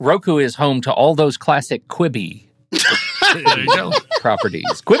 And Roku is home to all those classic Quibi there you go. properties.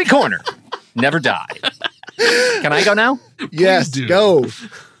 Quibi Corner. Never die. Can I go now? Yes, go.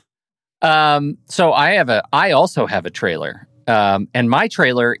 So I also have a trailer. And my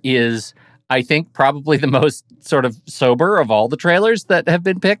trailer is, I think, probably the most sort of sober of all the trailers that have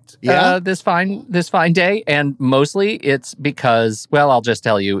been picked this fine day. And mostly it's because, well, I'll just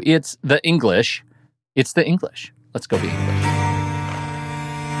tell you, it's the English. Let's go be English.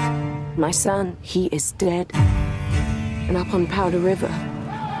 My son, he is dead. And up on Powder River,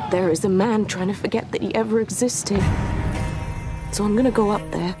 there is a man trying to forget that he ever existed. So I'm gonna go up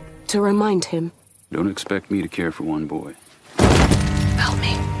there to remind him. Don't expect me to care for one boy. Help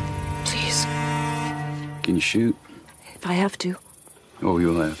me, please. Can you shoot? If I have to. Oh,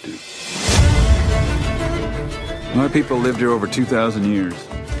 you'll have to. My people lived here over 2,000 years.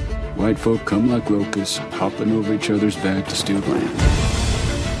 White folk come like locusts, hopping over each other's back to steal land.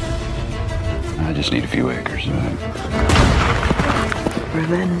 I just need a few acres, all right?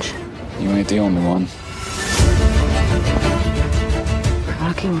 Revenge. You ain't the only one. I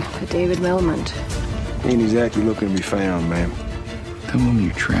looking for David Wilmot. Ain't exactly looking to be found, ma'am. The woman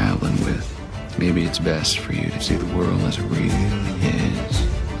you're traveling with, maybe it's best for you to see the world as it really is.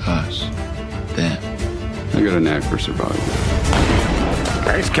 Us. Them. I got a knack for survival.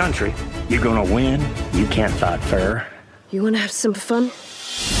 Nice country. You're gonna win. You can't fight fair. You want to have some fun?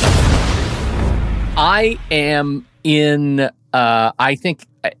 I am in, I think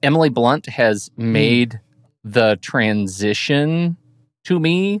Emily Blunt has made the transition to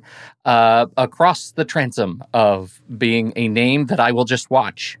me across the transom of being a name that I will just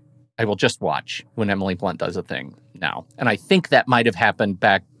watch. I will just watch when Emily Blunt does a thing now. And I think that might have happened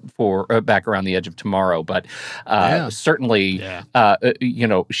back around the edge of tomorrow, but certainly,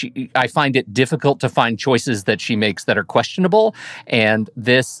 I find it difficult to find choices that she makes that are questionable. And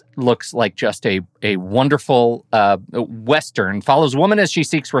this looks like just a wonderful Western. Follows a woman as she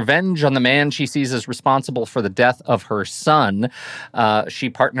seeks revenge on the man she sees as responsible for the death of her son.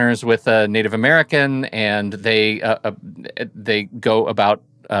 She partners with a Native American, and they go about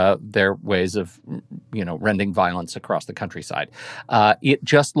their ways of, rending violence across the countryside. It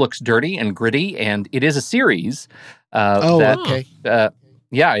just looks dirty and gritty, and it is a series. Okay.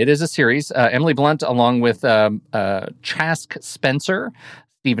 Yeah, it is a series. Emily Blunt, along with Chask Spencer,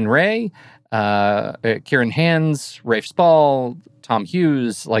 Stephen Ray, Kieran Hans, Rafe Spall, Tom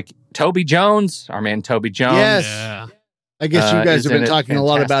Hughes, like Toby Jones, our man Toby Jones. Yes. Yeah. I guess you guys have been talking a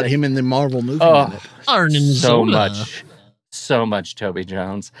lot about him in the Marvel movie. So much Toby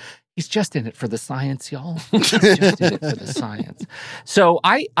Jones. He's just in it for the science, y'all. He's just in it for the science. So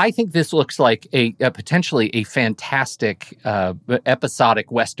I think this looks like a potentially a fantastic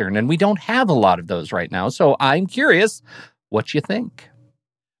episodic Western, and we don't have a lot of those right now. So I'm curious what you think.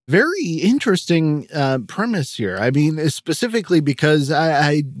 Very interesting premise here. I mean, specifically because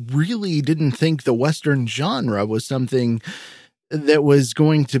I really didn't think the Western genre was something that was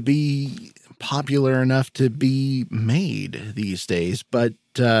going to be popular enough to be made these days, but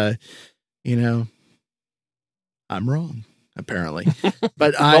I'm wrong apparently.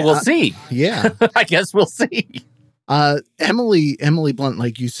 But we'll see. Yeah, I guess we'll see. Emily Blunt,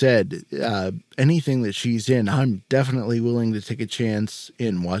 like you said, anything that she's in, I'm definitely willing to take a chance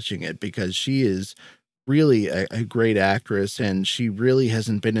in watching it because she is really a great actress, and she really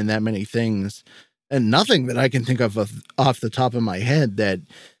hasn't been in that many things, and nothing that I can think of off the top of my head that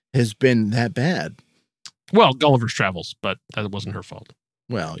has been that bad. Well, Gulliver's Travels, but that wasn't her fault.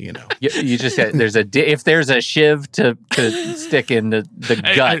 Well, you just said if there's a shiv to stick in the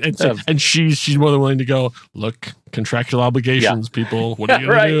gut, and she's more than willing to go. Look, contractual obligations, people. What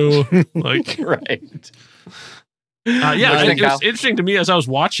are you gonna do? Like, right? It was interesting to me as I was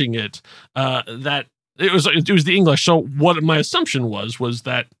watching it that it was the English. So what my assumption was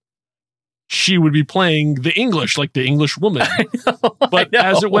that she would be playing the English, like the English woman. But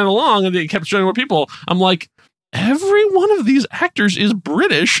as it went along and they kept showing more people, I'm like, every one of these actors is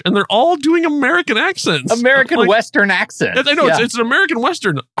British and they're all doing American accents. American Western accents. I know it's an American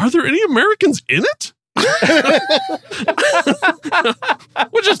Western. Are there any Americans in it?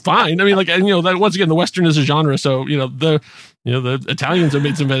 Which is fine. I mean, that once again, the Western is a genre. So, the Italians have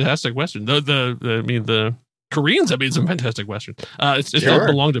made some fantastic Western. The Koreans have made some fantastic Westerns. It doesn't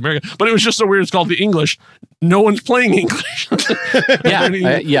belong to America, but it was just so weird. It's called the English. No one's playing English.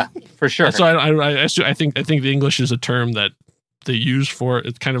 Yeah, for sure. So I think the English is a term that they use for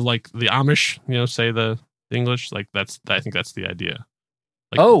it's kind of like the Amish. Say the English. Like I think that's the idea.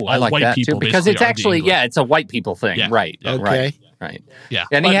 Like, I like that too because it's actually it's a white people thing. Yeah. Right. Okay. Right. Yeah.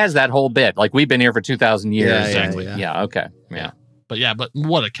 And he has that whole bit. Like we've been here for 2,000 years. Yeah, exactly. yeah. Yeah. Okay. Yeah. But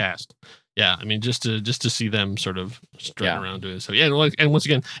what a cast. Yeah, I mean, just to see them sort of strutting around doing it. So and once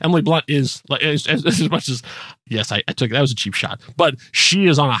again, Emily Blunt is like as much as I took that was a cheap shot, but she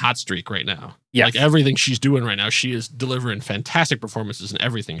is on a hot streak right now. Yes. Like everything she's doing right now, she is delivering fantastic performances in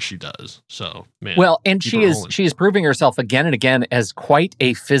everything she does. So man, and she is proving herself again and again as quite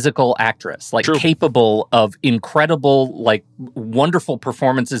a physical actress, like capable of incredible, like wonderful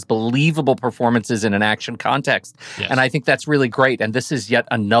performances, believable performances in an action context. Yes. And I think that's really great. And this is yet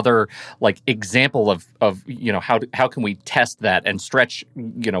another like example of how can we test that and stretch,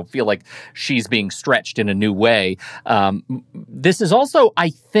 feel like she's being stretched in a new way. This is also,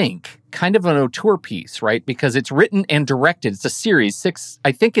 I think, kind of an auteur piece, right? Because it's written and directed. It's a series, 6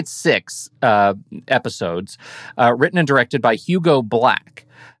 episodes, written and directed by Hugo Blick.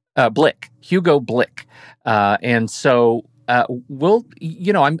 And so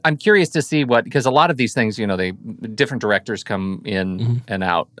I'm curious to see because a lot of these things, different directors come in and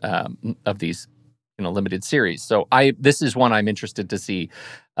out of these, limited series. So this is one I'm interested to see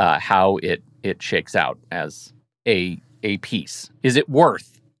how it shakes out as a a piece? Is it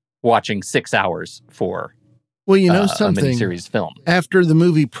worth watching 6 hours for Well, you know a something, miniseries film? After the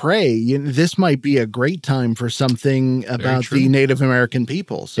movie Prey, this might be a great time for something about the Native American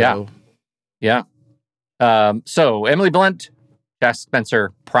people. So, Yeah. So Emily Blunt, Jack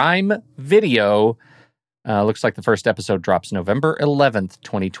Spencer, Prime Video. Looks like the first episode drops November 11th,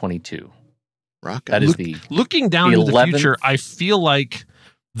 2022. That is looking down into the future. I feel like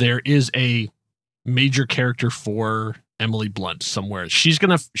there is a major character for Emily Blunt somewhere. She's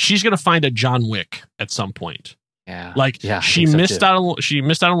gonna find a John Wick at some point. Yeah, she missed out on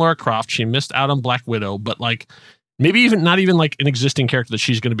Lara Croft. She missed out on Black Widow, but like maybe not even like an existing character that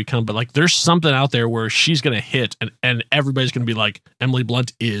she's going to become. But like there's something out there where she's going to hit, and everybody's going to be like, Emily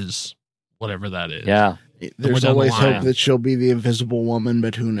Blunt is whatever that is. Yeah. There's always hope that she'll be the Invisible Woman,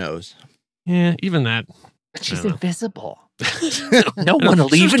 but who knows? Yeah, even that. But she's invisible. No one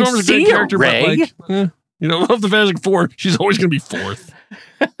will even see her, Ray. Like, of the Fantastic Four, she's always going to be fourth.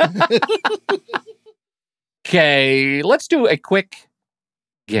 Okay, let's do a quick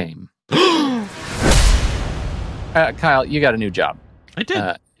game. Kyle, you got a new job. I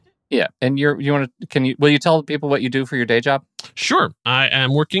did. Yeah, and will you tell people what you do for your day job? Sure. I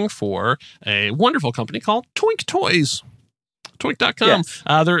am working for a wonderful company called Twink Toys. Twink.com. Yes.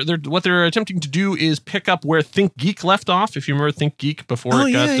 What they're attempting to do is pick up where Think Geek left off. If you remember Think Geek before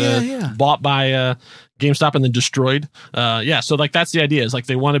it got bought by GameStop and then destroyed. So like that's the idea. Is like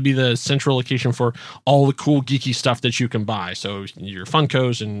they want to be the central location for all the cool geeky stuff that you can buy. So your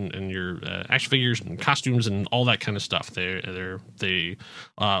Funkos and your action figures and costumes and all that kind of stuff. They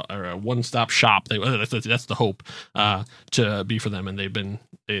are a one-stop shop. That's the hope to be for them. And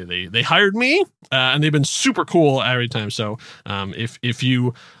they hired me and they've been super cool every time. So if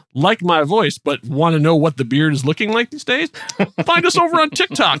you like my voice, but want to know what the beard is looking like these days, find us over on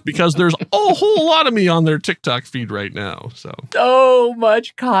TikTok because there's a whole lot of me on their TikTok feed right now. So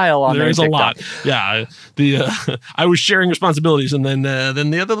much Kyle on there's their a TikTok. lot. Yeah, I was sharing responsibilities, and then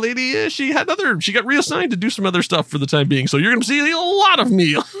the other lady she got reassigned to do some other stuff for the time being. So you're going to see a lot of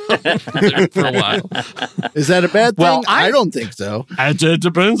me there for a while. Is that a bad thing? Well, I don't think so. It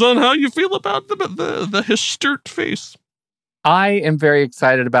depends on how you feel about the hystert face. I am very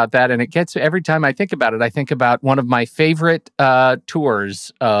excited about that, and it gets every time I think about it. I think about one of my favorite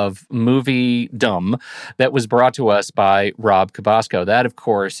tours of moviedom that was brought to us by Rob Cabasco. That, of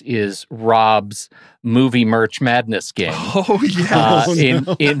course, is Rob's movie merch madness game. Oh yeah,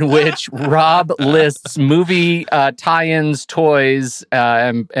 in which Rob lists movie tie-ins, toys,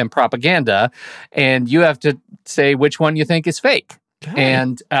 and propaganda, and you have to say which one you think is fake.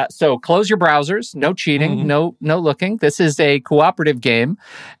 And so close your browsers, no cheating, no looking. This is a cooperative game,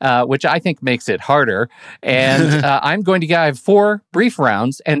 which I think makes it harder. And I'm going to have 4 brief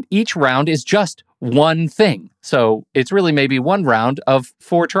rounds, and each round is just one thing. So it's really maybe one round of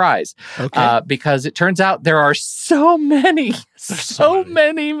 4 tries. Okay. Because it turns out there are so many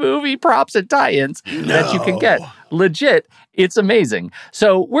movie props and tie-ins that you can get. Legit, it's amazing.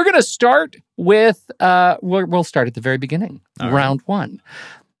 So we're going to start with, we'll start at the very beginning. Round 1.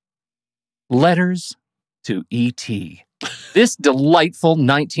 Letters to E.T. This delightful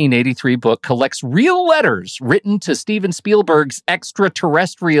 1983 book collects real letters written to Steven Spielberg's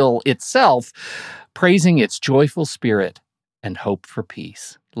extraterrestrial itself, praising its joyful spirit and hope for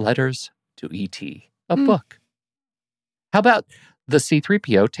peace. Letters to E.T. A book. How about the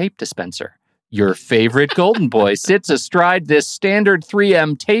C-3PO tape dispenser? Your favorite golden boy sits astride this standard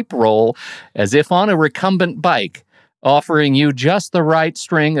 3M tape roll as if on a recumbent bike, offering you just the right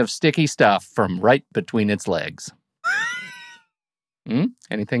string of sticky stuff from right between its legs.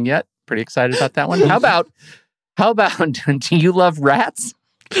 Anything yet? Pretty excited about that one. How about do you love rats?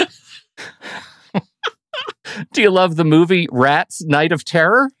 Do you love the movie Rats Night of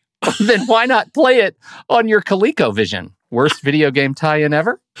Terror? Then why not play it on your ColecoVision? Worst video game tie-in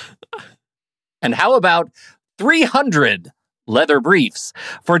ever? And how about 300 leather briefs?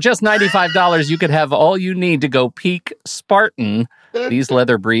 For just $95, you could have all you need to go peak Spartan. These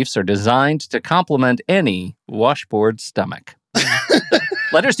leather briefs are designed to complement any washboard stomach.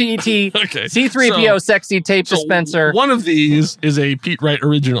 Letters to E.T., okay. C-3PO sexy tape dispenser. One of these is a Pete Wright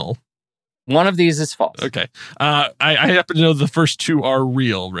original. One of these is false. Okay. I happen to know the first 2 are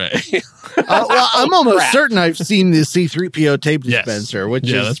real, Ray. Well, I'm almost certain I've seen the C-3PO tape dispenser, which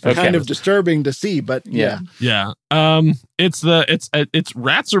is kind of disturbing to see, but yeah. Yeah. It's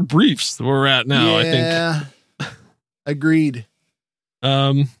rats or briefs where we're at now, I think. Yeah. Agreed.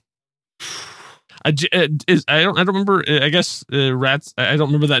 I don't remember. I guess rats. I don't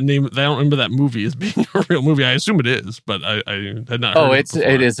remember that name. I don't remember that movie as being a real movie. I assume it is, but I had not.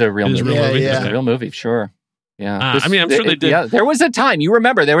 It is a real movie. Real movie. It's a real movie. Sure. Yeah, I mean, I'm sure they did. Yeah, there was a time. You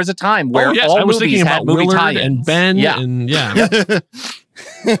remember there was a time where all I was movies thinking had about movie Willard tie-ins. and Ben. And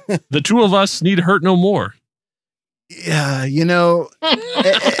the two of us need hurt no more. Yeah,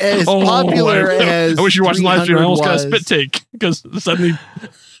 as popular as I wish you were watching live stream. I almost got a was, spit take because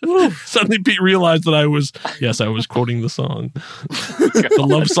suddenly Pete realized that I was quoting the song, the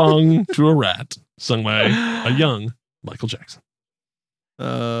love song to a rat, sung by a young Michael Jackson.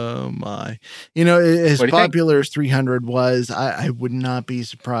 Oh my! As popular as 300 was, I would not be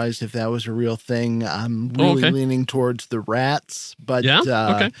surprised if that was a real thing. I'm really leaning towards the rats, but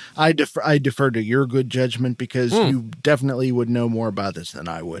I defer to your good judgment because you definitely would know more about this than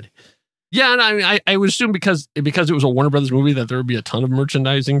I would. Yeah, and I mean, I would assume because it was a Warner Brothers movie that there would be a ton of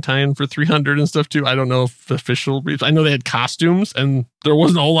merchandising tie-in for 300 and stuff too. I don't know if the official briefs. I know they had costumes, and there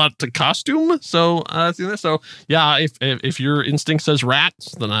wasn't a whole lot to costume. So, yeah, if your instinct says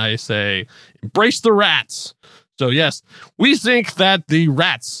rats, then I say embrace the rats. So yes, we think that the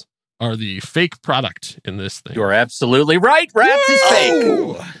rats are the fake product in this thing. You're absolutely right. Rats is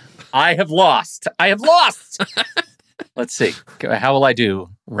fake. I have lost. Let's see. How will I do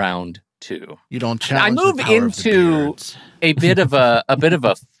round 2? You don't challenge. I move into a bit of a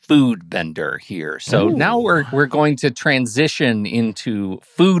food bender here. So now we're going to transition into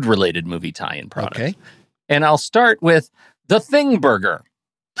food related movie tie-in products. Okay. And I'll start with the Thing Burger.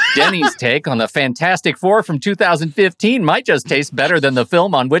 Denny's take on the Fantastic Four from 2015 might just taste better than the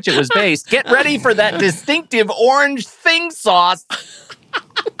film on which it was based. Get ready for that distinctive orange Thing sauce.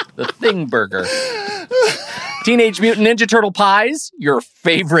 The Thing Burger. Teenage Mutant Ninja Turtle pies, your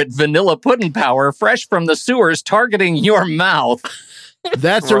favorite vanilla pudding power, fresh from the sewers, targeting your mouth.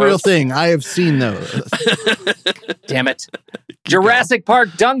 That's a real thing. I have seen those. Damn it. Jurassic Park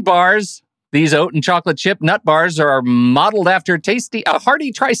dung bars. These oat and chocolate chip nut bars are modeled after a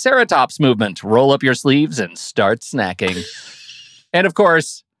hearty Triceratops movement. Roll up your sleeves and start snacking. And of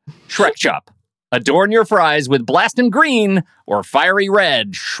course, Shrek Chop. Adorn your fries with blastin' green or fiery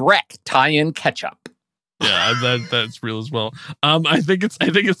red Shrek tie-in ketchup. Yeah, that's real as well. I think it's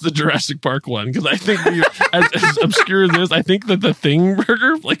the Jurassic Park one because I think as obscure as it is, I think that the Thing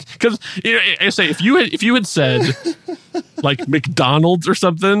Burger, because I say if you had said like McDonald's or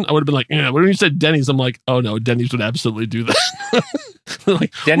something, I would have been like, yeah. But when you said Denny's, I'm like, oh no, Denny's would absolutely do that.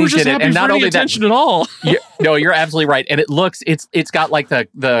 Like, Denny's did it, and not only attention at all. You're absolutely right, and it's got like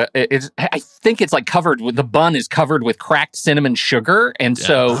I think it's like covered with the bun is covered with cracked cinnamon sugar, and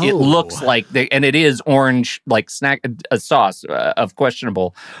so it looks like and it is orange like snack sauce of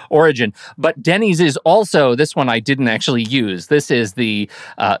questionable origin. But Denny's is also this one I didn't actually use. This is they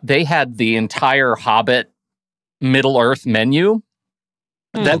had the entire Hobbit Middle Earth menu.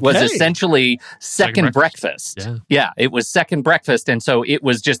 That was essentially second breakfast. Yeah, it was second breakfast. And so it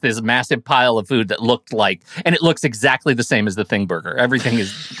was just this massive pile of food that looked like, and it looks exactly the same as the Thing Burger. Everything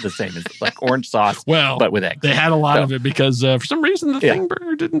is the same as like orange sauce, but with eggs. They had a lot of it because for some reason the Thing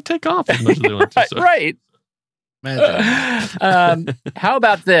Burger didn't take off as much as they wanted to. So. Right. How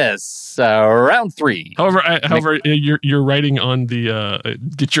about this? Round 3. However, you're writing on the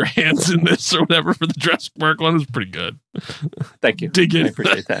get your hands in this or whatever for the Jurassic Park one was pretty good. Thank you. Dig in. I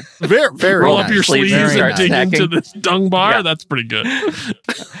appreciate that. Very roll nice. up your sleeves and dig into this dung bar. Yeah. That's pretty good.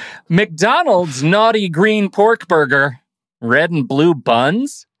 McDonald's Naughty Green Pork Burger, red and blue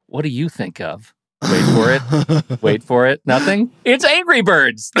buns. What do you think of? Wait for it. Nothing? It's Angry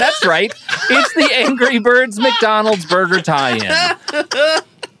Birds. That's right. It's the Angry Birds McDonald's burger tie-in.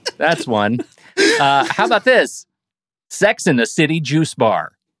 That's one. How about this? Sex in the City juice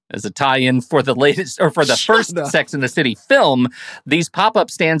bar. As a tie-in for the latest, or for the first Sex in the City film, these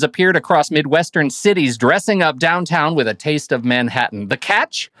pop-up stands appeared across Midwestern cities, dressing up downtown with a taste of Manhattan. The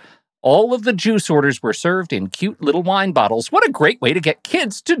catch? All of the juice orders were served in cute little wine bottles. What a great way to get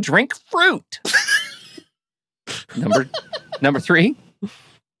kids to drink fruit. Number 3.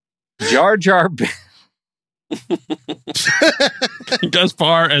 Jar Jar Binks. As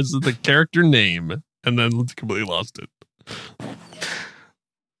far as the character name, and then completely lost it.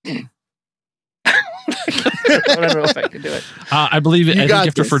 I don't know if I can do it. I believe I think you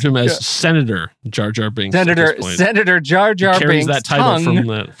have to refer to him as Senator Jar Jar Binks. Senator Jar Jar Binks carries that title from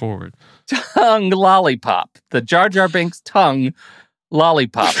that forward. Tongue lollipop. The Jar Jar Binks tongue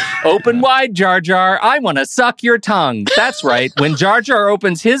lollipop. Open wide, Jar Jar. I want to suck your tongue. That's right. When Jar Jar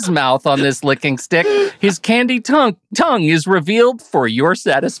opens his mouth on this licking stick, his candy tongue is revealed for your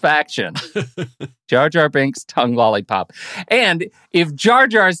satisfaction. Jar Jar Binks tongue lollipop. And if Jar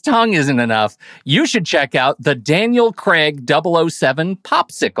Jar's tongue isn't enough, you should check out the Daniel Craig 007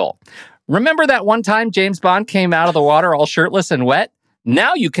 popsicle. Remember that one time James Bond came out of the water all shirtless and wet?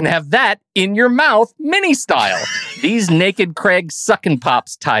 Now you can have that in your mouth, mini style. These naked Craig suckin'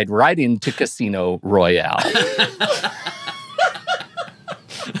 pops tied right into Casino Royale.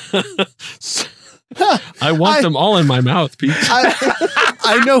 I want them all in my mouth, Pete.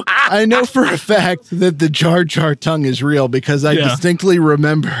 I know for a fact that the Jar Jar tongue is real because I distinctly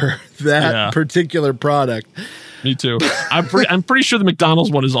remember that particular product. Me too. I'm pretty sure the McDonald's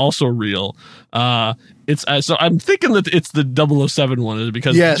one is also real. It's so I'm thinking that it's the 007 one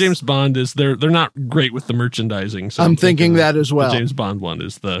because James Bond is they're not great with the merchandising. So I'm thinking that as well. The James Bond one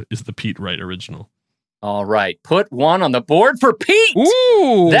is the Pete Wright original. All right, put one on the board for Pete.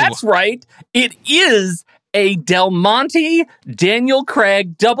 Ooh, that's right. It is a Del Monte Daniel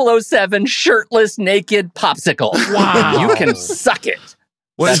Craig 007 shirtless naked popsicle. Wow, you can suck it.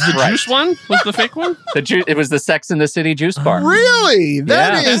 What is the juice one? Was the fake one? It was the Sex and the City juice bar. Really?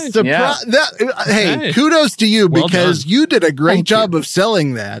 That is hey, kudos to you because you did a great job of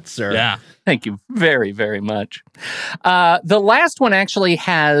selling that, sir. Yeah. Thank you very, very much. The last one actually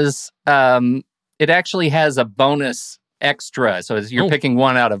has a bonus extra. So you're picking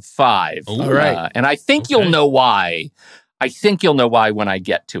 1 out of 5. All right. And I think you'll know why. I think you'll know why when I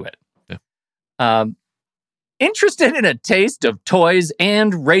get to it. Yeah. Interested in a taste of toys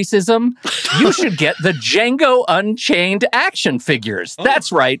and racism? You should get the Django Unchained action figures. Oh.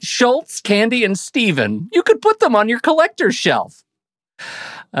 That's right. Schultz, Candy, and Steven. You could put them on your collector's shelf.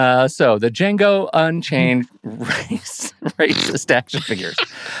 So the Django Unchained racist action figures.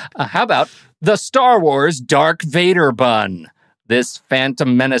 How about the Star Wars Dark Vader bun? This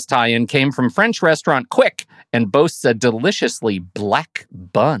Phantom Menace tie-in came from French restaurant Quick and boasts a deliciously black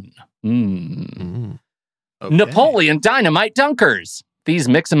bun. Okay. Napoleon Dynamite Dunkers. These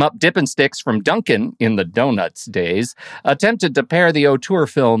mix-em-up dippin' sticks from Dunkin' in the Donuts days attempted to pair the auteur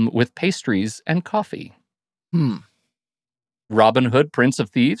film with pastries and coffee. Robin Hood, Prince of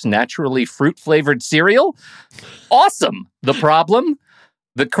Thieves, naturally fruit-flavored cereal? Awesome! The problem?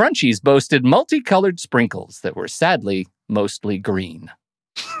 The Crunchies boasted multicolored sprinkles that were sadly mostly green.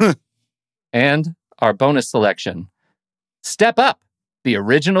 And our bonus selection. Step Up, the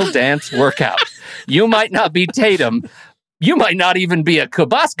original dance workout. You might not be Tatum, you might not even be a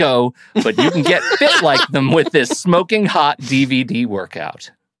Kubasco, but you can get fit like them with this smoking hot DVD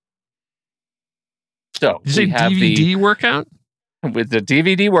workout. So, you say DVD workout? With the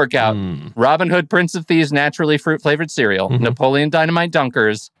DVD workout, Robin Hood, Prince of Thieves, naturally fruit-flavored cereal, Napoleon Dynamite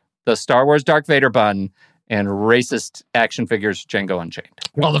Dunkers, the Star Wars Dark Vader bun, and racist action figures Django Unchained.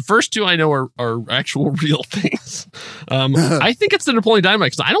 Well, the first two I know are actual real things. I think it's the Napoleon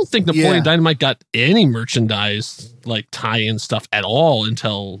Dynamite because I don't think Napoleon Dynamite got any merchandise like tie-in stuff at all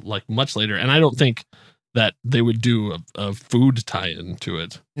until like much later, and I don't think that they would do a food tie-in to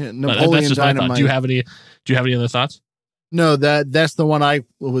it. Yeah, Napoleon that's just Dynamite. My thought. Do you have any other thoughts? No, that's the one I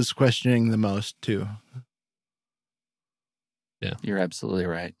was questioning the most too. Yeah, you're absolutely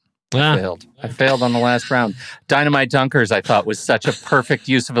right. I failed on the last round. Dynamite Dunkers, I thought, was such a perfect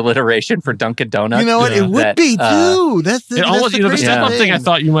use of alliteration for Dunkin' Donuts. You know what? It would be too. That's the the step-up thing I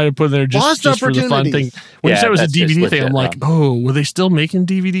thought you might have put there just for the fun thing. When you said it was a DVD thing, I'm like, were they still making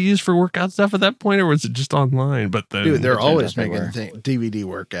DVDs for workout stuff at that point, or was it just online? But then, dude, they're always making DVD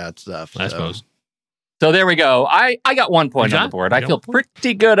workout stuff. I suppose. So there we go. I got 1 point on the board. I feel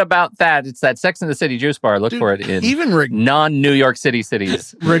pretty good about that. It's that Sex and the City juice bar. Look for it in non-New York City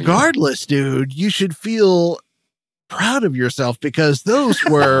cities. Regardless, dude, you should feel proud of yourself because those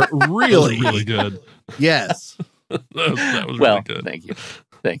were really good. Yes. that was really good.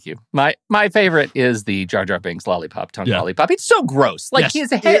 Thank you. My favorite is the Jar Jar Binks lollipop, tongue lollipop. It's so gross. Like his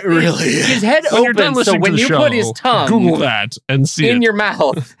head, his head opens. So when you put his tongue, Google that and see in it. your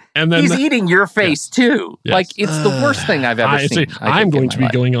mouth, and then he's eating your face too. Yes. Like it's the worst thing I've ever seen. I'm going to be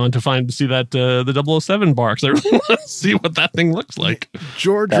going on to see that the 007 bar because I really want to see what that thing looks like.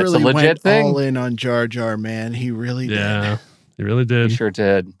 George really went all in on Jar Jar, man. He really did. Yeah, he really did. He sure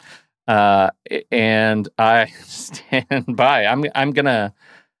did. And I stand by. I'm gonna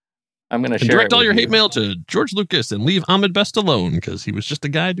share direct all your hate mail to George Lucas and leave Ahmed Best alone because he was just a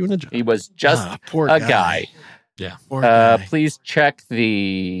guy doing a job. He was just a guy. Yeah. Please check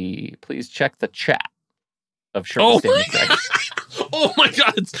the chat of Shirley Oh my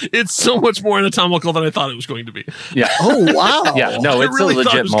God! It's so much more anatomical than I thought it was going to be. Yeah. Oh wow. Yeah. No, it's I really a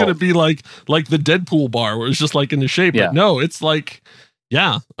legit thought it was going to be like the Deadpool bar where it's just like in the shape. Yeah. But no, it's like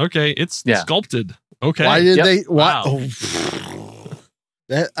okay, it's sculpted. Okay. Why did they? Wow.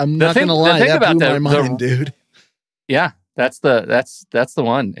 I'm not going to lie. That blew my mind, dude. Yeah, that's the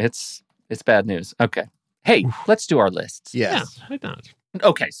one. It's bad news. Okay. Hey, let's do our lists. Yes. Yeah, why not?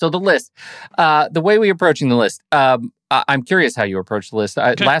 Okay, so the list. The way we're approaching the list, I'm curious how you approach the list.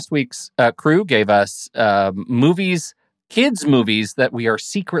 Last week's crew gave us kids movies that we are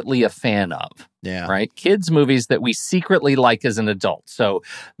secretly a fan of. Yeah. Right? Kids movies that we secretly like as an adult. So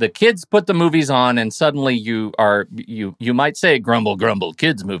the kids put the movies on and suddenly you might say grumble, grumble,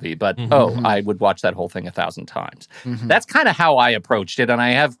 kids movie, but I would watch that whole thing 1,000 times. Mm-hmm. That's kind of how I approached it. And I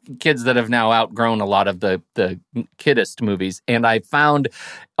have kids that have now outgrown a lot of the kiddest movies. And I found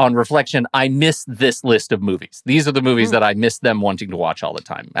on reflection, I miss this list of movies. These are the movies that I miss them wanting to watch all the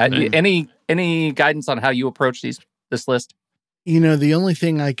time. Any guidance on how you approach this list? You know, the only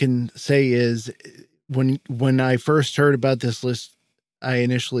thing I can say is when I first heard about this list, I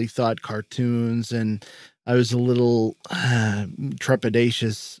initially thought cartoons, and I was a little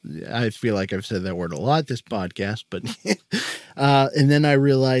trepidatious. I feel like I've said that word a lot this podcast, but and then I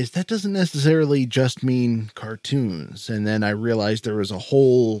realized that doesn't necessarily just mean cartoons. And then I realized there was a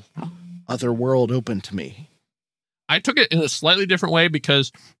whole other world open to me. I took it in a slightly different way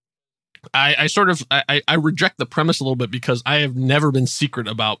because I reject the premise a little bit because I have never been secret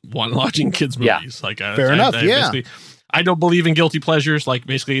about watching kids movies. Yeah. Fair enough. I don't believe in guilty pleasures. Like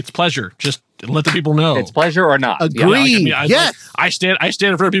basically, it's pleasure. Just let the people know it's pleasure or not. Agreed. Yes. I stand in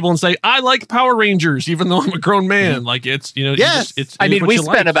front of people and say I like Power Rangers, even though I'm a grown man. Like it's yes. We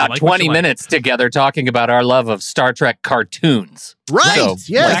spent about 20 minutes together talking about our love of Star Trek cartoons. Right. So,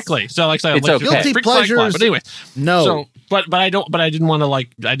 yes. Exactly. So like it's okay. Guilty pleasures. But anyway, no. So, but I didn't want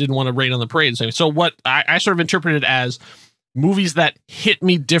to rain on the parade. So what I sort of interpreted as movies that hit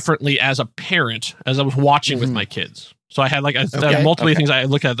me differently as a parent as I was watching with my kids. So I had multiple things I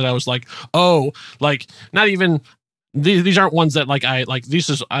looked at that I was like, oh, like not even these aren't ones that like I like.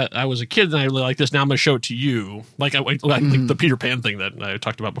 I was a kid and I really like this. Now I'm going to show it to you. Like like the Peter Pan thing that I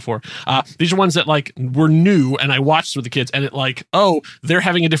talked about before. These are ones that like were new and I watched with the kids and it like, oh, they're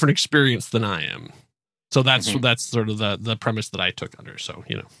having a different experience than I am. So that's sort of the premise that I took under. So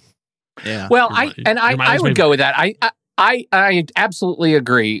yeah. Well, I would go with that. I absolutely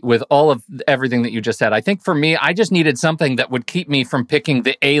agree with all of everything that you just said. I think for me, I just needed something that would keep me from picking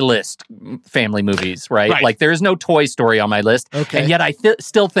the A-list family movies, right? Like there is no Toy Story on my list. Okay. And yet I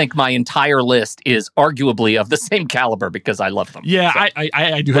still think my entire list is arguably of the same caliber because I love them. Yeah, so,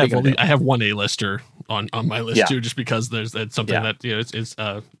 I do have I have one A-lister on my list too, just because that's something that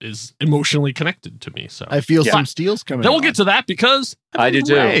is emotionally connected to me. So I feel some steals coming. Then we'll get to that because I do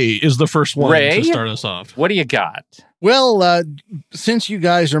too. Ray is the first one to start us off. What do you got? Well, since you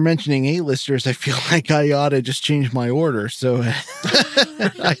guys are mentioning A-listers, I feel like I ought to just change my order so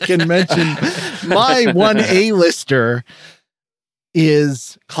I can mention my one A-lister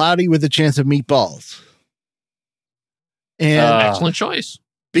is Cloudy with a Chance of Meatballs. And excellent choice.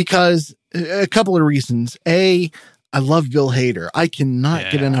 Because a couple of reasons. A, I love Bill Hader. I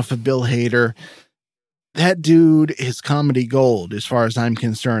cannot get enough of Bill Hader. That dude is comedy gold as far as I'm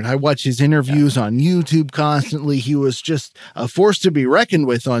concerned. I watch his interviews on YouTube constantly. He was just a force to be reckoned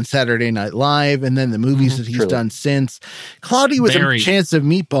with on Saturday Night Live and then the movies that he's done since. Cloudy with a Chance of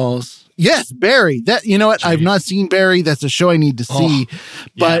Meatballs. Yes, Barry. That, you know what? I've not seen Barry. That's a show I need to see.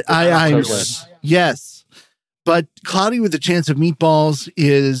 But yes. But Cloudy with a Chance of Meatballs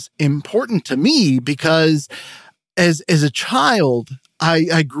is important to me because as a child,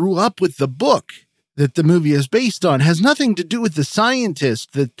 I grew up with the book that the movie is based on. It has nothing to do with the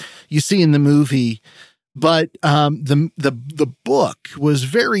scientist that you see in the movie, but the book was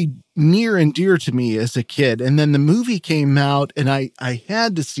very near and dear to me as a kid. And then the movie came out and I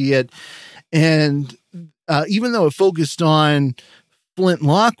had to see it. And even though it focused on Flint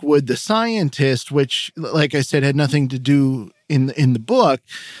Lockwood, the scientist, which, like I said, had nothing to do in the book,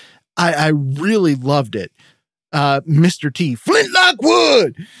 I really loved it. Mr. T, Flint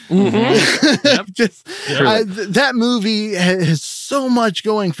Lockwood. That movie has so much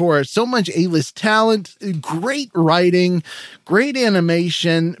going for it, so much A-list talent, great writing, great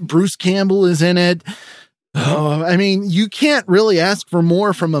animation. Bruce Campbell is in it. I mean, you can't really ask for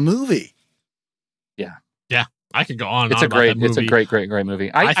more from a movie. Yeah, I could go on. It's a great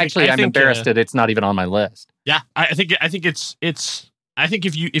movie. I'm embarrassed that it's not even on my list. Yeah, I think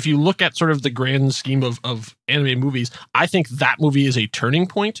if you look at sort of the grand scheme of anime movies, I think that movie is a turning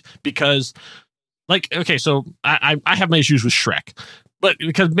point because, like, okay, so I have my issues with Shrek, but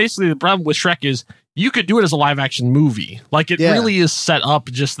because basically the problem with Shrek is you could do it as a live action movie. Like it really is set up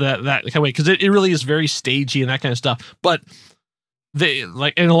just that kind of way because it really is very stagey and that kind of stuff. But they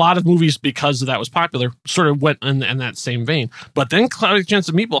like in a lot of movies because that was popular, sort of went in that same vein. But then Cloudy with a Chance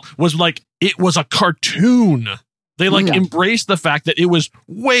of Meatballs was like it was a cartoon They embraced the fact that it was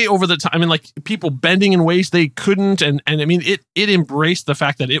way over the top. I mean, like people bending in ways they couldn't. And I mean, it embraced the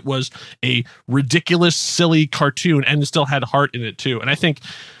fact that it was a ridiculous, silly cartoon and it still had heart in it too. And I think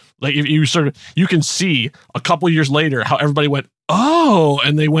like if you can see a couple years later how everybody went, oh,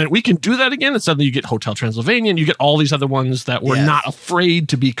 and they went, we can do that again. And suddenly you get Hotel Transylvania and you get all these other ones that were not afraid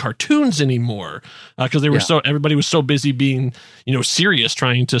to be cartoons anymore because they were everybody was so busy being, serious,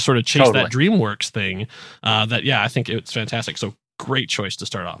 trying to sort of chase that DreamWorks thing I think it's fantastic. So great choice to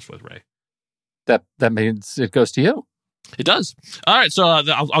start off with, Ray. That means it goes to you. It does. All right. So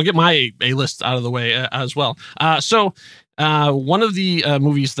I'll get my A-list out of the way as well. One of the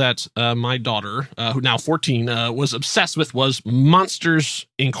movies that my daughter, who now 14, was obsessed with was Monsters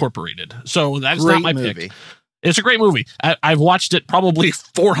Incorporated. So that's not my pick. It's a great movie. I've watched it probably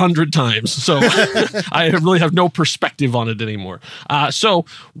 400 times, so I really have no perspective on it anymore. So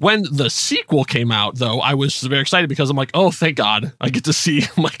when the sequel came out, though, I was very excited because I'm like, oh, thank God, I get to see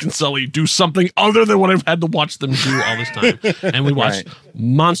Mike and Sully do something other than what I've had to watch them do all this time. And we watched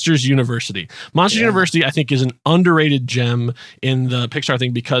Monsters University. Monsters University, I think, is an underrated gem in the Pixar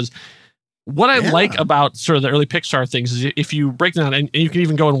thing because what I like about sort of the early Pixar things is if you break them down, and you can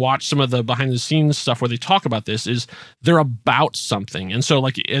even go and watch some of the behind the scenes stuff where they talk about this, is they're about something. And so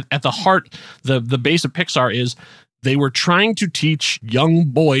like at the heart, the base of Pixar is they were trying to teach young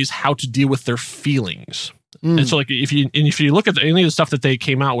boys how to deal with their feelings. And so like if you look at any of the stuff that they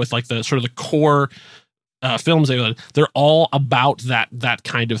came out with, like the sort of the core films, they're all about that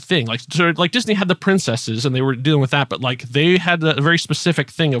kind of thing. Like Disney had the princesses and they were dealing with that, but like they had a very specific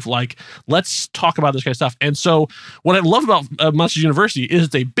thing of like, let's talk about this kind of stuff. And so what I love about Monsters University is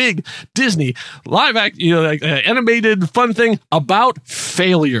it's a big Disney live animated fun thing about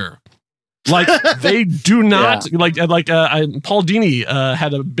failure. Like they do not Paul Dini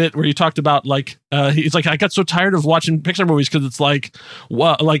had a bit where he talked about he's like, I got so tired of watching Pixar movies because it's like,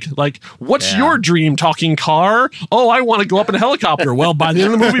 what's your dream talking car? Oh, I want to go up in a helicopter. Well, by the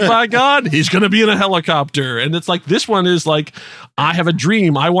end of the movie, by God, he's going to be in a helicopter. And it's like, this one is like, I have a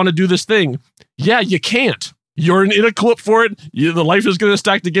dream. I want to do this thing. Yeah, you can't. You're in a clip for it. The life is going to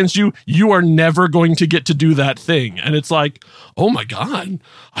stack against you. You are never going to get to do that thing. And it's like, oh my God,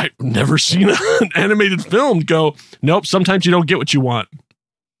 I've never seen an animated film go, nope, sometimes you don't get what you want.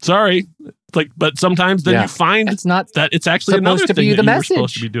 Sorry. But sometimes then you find that it's actually another thing that you were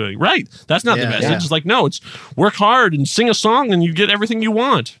supposed to be doing. Right. That's not the message. Yeah. It's like, no, it's work hard and sing a song and you get everything you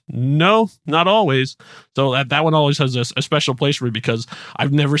want. No, not always. So that one always has a special place for me because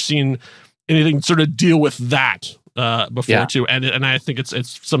I've never seen anything sort of deal with that before too, and I think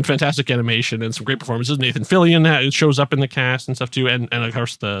it's some fantastic animation and some great performances. Nathan Fillion shows up in the cast and stuff too, and of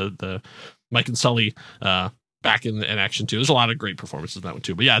course the Mike and Sully back in action too. There's a lot of great performances in that one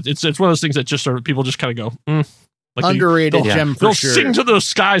too. But yeah, it's one of those things that just sort of people just kind of go like underrated gem for sure. They'll sing to the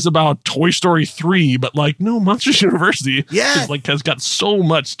skies about Toy Story 3, but like no, Monsters University has got so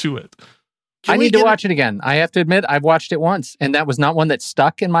much to it. I need to watch it again. I have to admit, I've watched it once, and that was not one that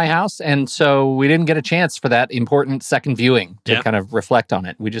stuck in my house, and so we didn't get a chance for that important second viewing to kind of reflect on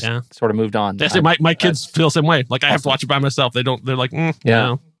it. We just sort of moved on. That's it. My kids feel the same way. Like I have to watch it by myself. They're like, no.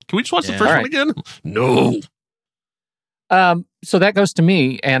 Can we just watch the first one again? No. So that goes to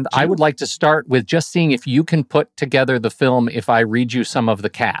me, and I would like to start with just seeing if you can put together the film if I read you some of the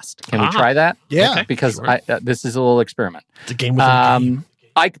cast. Can we try that? Yeah. Okay, because this is a little experiment. It's a game within a game.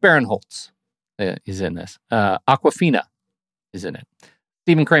 Ike Barinholtz is in this. Aquafina is in it.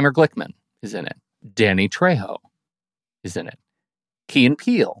 Stephen Kramer Glickman is in it. Danny Trejo is in it. Key and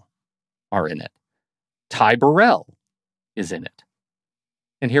Peele are in it. Ty Burrell is in it.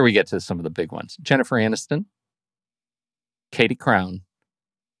 And here we get to some of the big ones. Jennifer Aniston, Katie Crown,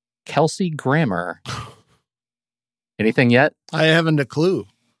 Kelsey Grammer. Anything yet? I haven't a clue.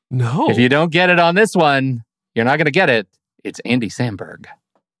 No. If you don't get it on this one, you're not going to get it. It's Andy Samberg.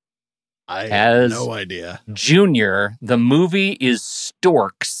 I have no idea. Junior, the movie is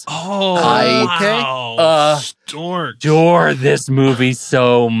Storks. Oh, I Storks. Adore this movie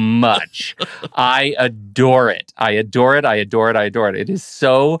so much. I adore it. I adore it. I adore it. I adore it. It is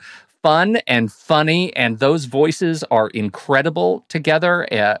so fun and funny, and those voices are incredible together.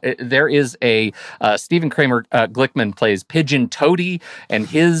 There is a Stephen Kramer Glickman plays Pigeon Toady, and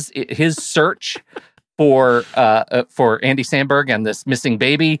his search for Andy Samberg and this missing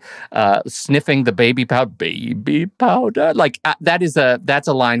baby, sniffing the baby powder. Like that's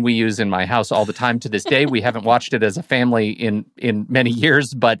a line we use in my house all the time to this day. We haven't watched it as a family in many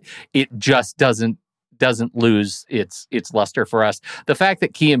years, but it just doesn't lose its luster for us. The fact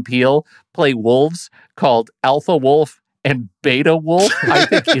that Key and Peele play wolves called Alpha Wolf and Beta Wolf, I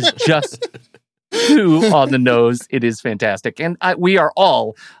think is just too on the nose. It is fantastic. And we are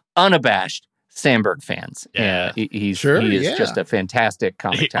all unabashed Sandberg fans. Yeah. He is just a fantastic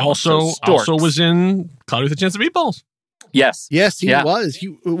comic talent. Also was in Cloudy with a Chance of Meatballs. Yes. Yes, he was. He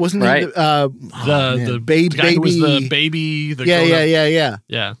wasn't right. The guy who was the baby.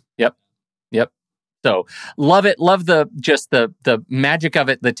 Yeah. Yep. So love it. Love the magic of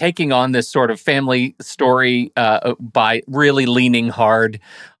it. The taking on this sort of family story by really leaning hard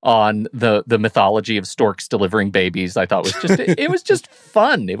on the mythology of storks delivering babies. I thought was just it was just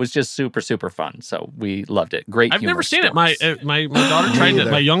fun. It was just super, super fun. So we loved it. Great. I've never seen it. My daughter tried to.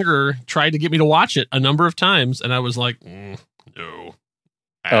 My younger tried to get me to watch it a number of times, and I was like, no.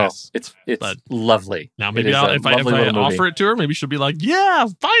 Ass. Oh, it's lovely. Now maybe if I offer it to her, maybe she'll be like, "Yeah,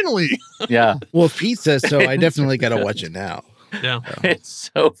 finally." Yeah. Well, if Pete says so, I definitely got to watch it now. Yeah,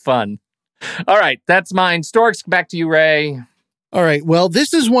 it's so fun. All right, that's mine. Storks, back to you, Ray. All right. Well,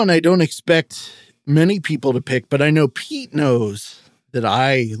 this is one I don't expect many people to pick, but I know Pete knows that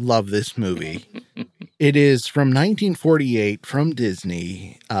I love this movie. It is from 1948 from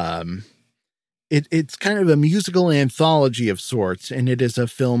Disney. It's kind of a musical anthology of sorts, and it is a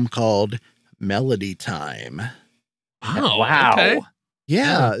film called Melody Time. Oh, wow. Okay.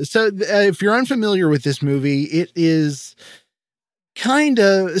 Yeah. So if you're unfamiliar with this movie, it is kind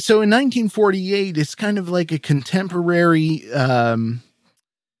of, so in 1948, it's kind of like a contemporary,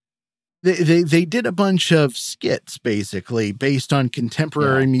 they did a bunch of skits basically based on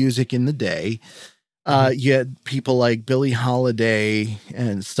contemporary music in the day. You had people like Billie Holiday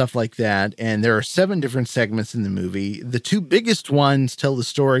and stuff like that. And there are 7 different segments in the movie. The 2 biggest ones tell the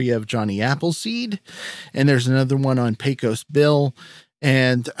story of Johnny Appleseed, and there's another one on Pecos Bill.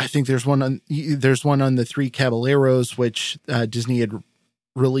 And I think there's one on the 3 Caballeros, which Disney had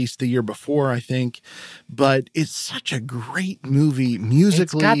released the year before, I think. But it's such a great movie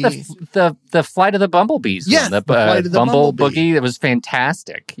musically. It's got the Flight of the Bumblebees. Yes, the Flight of the Bumble Bumblebee. Boogie. It was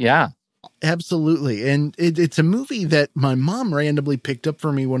fantastic. Yeah. Absolutely. And it's a movie that my mom randomly picked up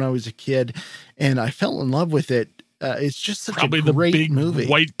for me when I was a kid, and I fell in love with it. It's just such probably a great the big movie.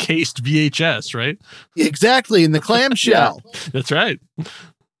 White cased VHS, right? Exactly, in the clamshell. That's right.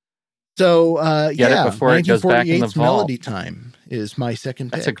 So, before it goes back in the vault. Melody Time is my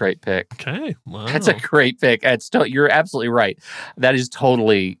second pick. That's a great pick. Okay. Wow. That's a great pick. You're absolutely right. That is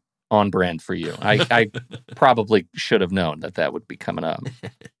totally on brand for you. I probably should have known that would be coming up.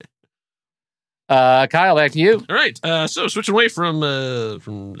 Kyle, back to you. All right. So switching away from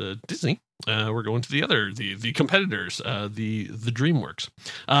Disney, we're going to the competitors, the DreamWorks.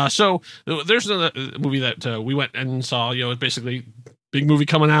 So there's another movie that we went and saw. It's basically big movie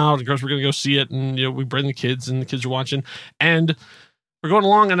coming out. Of course, we're going to go see it, and we bring the kids, and the kids are watching, and we're going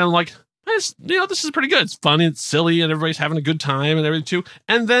along, and I'm like, this is pretty good. It's funny, it's silly, and everybody's having a good time, and everything too.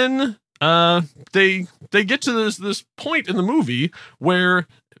 And then they get to this point in the movie where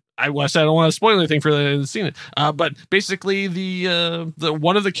I don't want to spoil anything for anyone who hasn't seen it. But basically, the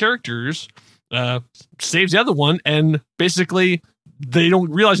one of the characters saves the other one, and basically they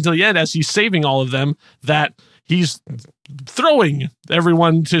don't realize until the end, as he's saving all of them, that he's throwing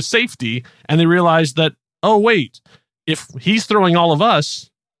everyone to safety, and they realize that, oh wait, if he's throwing all of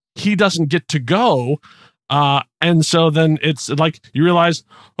us, he doesn't get to go. And so then it's like you realize,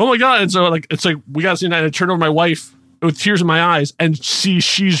 oh my god! And so it's like we got to see that. And I turn over to my wife with tears in my eyes, and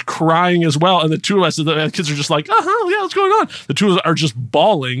she's crying as well. And the two of us, the kids are just like, yeah, what's going on? The two of us are just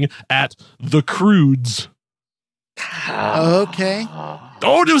bawling at The Croods. Okay.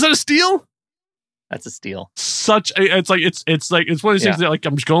 Oh, was that a steal? That's a steal. It's one of those things that, like,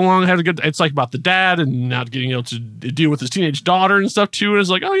 I'm just going along, having a good. It's like about the dad and not getting able to deal with his teenage daughter and stuff too. And it's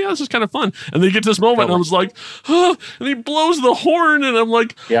like, oh yeah, this is kind of fun. And they get to this moment, and I was like, and he blows the horn, and I'm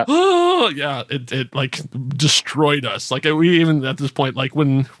like, yeah, it like destroyed us. Like we even at this point, like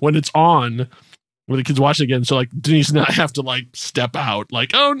when it's on, when the kids watch it again, so like Denise and I have to like step out,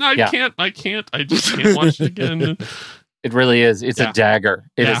 like, oh no, I can't, I just can't watch it again. It really is. It's a dagger.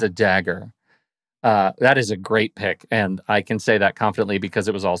 It is a dagger. That is a great pick, and I can say that confidently because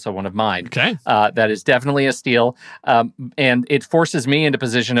it was also one of mine. Okay. That is definitely a steal, and it forces me into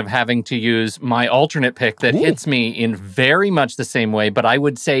position of having to use my alternate pick that hits me in very much the same way, but I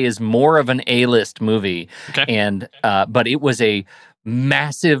would say is more of an A-list movie. Okay. And but it was a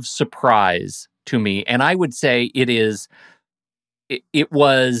massive surprise to me, and I would say it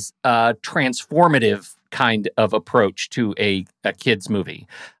was transformative kind of approach to a kid's movie.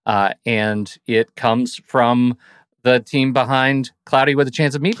 And it comes from the team behind Cloudy with a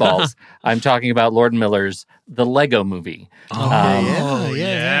Chance of Meatballs. I'm talking about Lord Miller's The Lego Movie.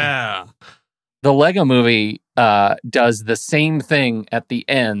 Yeah. The Lego Movie does the same thing at the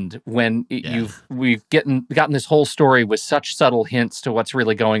end when we've gotten this whole story with such subtle hints to what's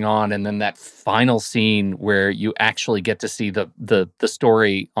really going on, and then that final scene where you actually get to see the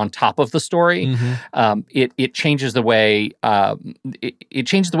story on top of the story. Mm-hmm. It changes the way it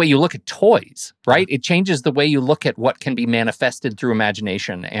changes the way you look at toys, right? It changes the way you look at what can be manifested through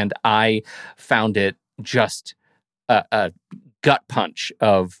imagination, and I found it just a gut punch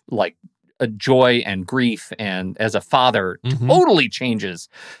of like a joy and grief, and as a father, totally changes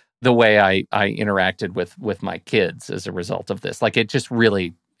the way I interacted with my kids as a result of this. Like, it just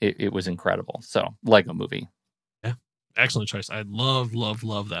really, it was incredible. So, Lego Movie. Yeah, excellent choice. I love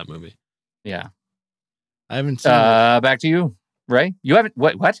that movie. Yeah. I haven't seen back to you, Ray. You haven't,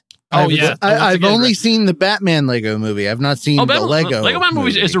 what? Oh, yeah. I've only seen the Batman Lego Movie. I've not seen the Lego Man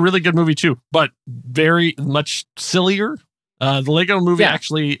movie is a really good movie too, but very much sillier. The Lego Movie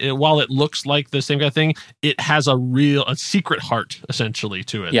actually, while it looks like the same kind of thing, it has a secret heart essentially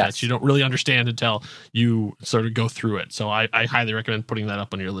to it that you don't really understand until you sort of go through it. So I highly recommend putting that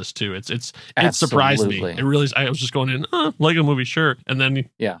up on your list too. It surprised me. It really. I was just going in Lego Movie, sure, and then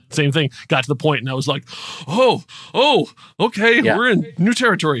same thing. Got to the point and I was like, oh, okay, we're in new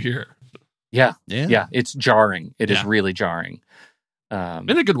territory here. Yeah. It's jarring. It is really jarring, in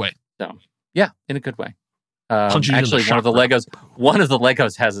a good way. So in a good way. Actually, one of the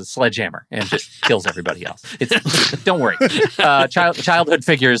Legos has a sledgehammer and just kills everybody else. Don't worry. Childhood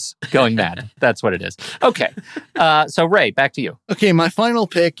figures going mad. That's what it is. Okay. So Ray, back to you. Okay. My final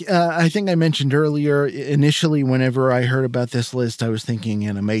pick, I think I mentioned earlier, initially, whenever I heard about this list, I was thinking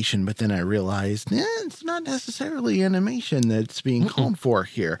animation, but then I realized it's not necessarily animation that's being called for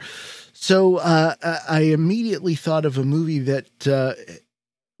here. So I immediately thought of a movie that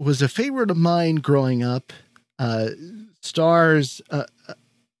was a favorite of mine growing up. Stars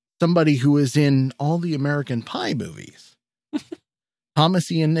somebody who is in all the American Pie movies,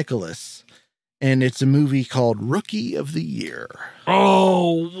 Thomas Ian Nicholas, and it's a movie called Rookie of the Year.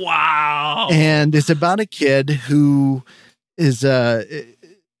 Oh, wow. And it's about a kid who is a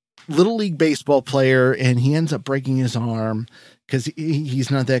Little League baseball player, and he ends up breaking his arm because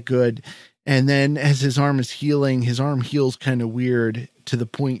he's not that good. And then as his arm is healing, his arm heals kind of weird to the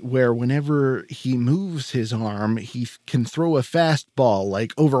point where whenever he moves his arm, he can throw a fastball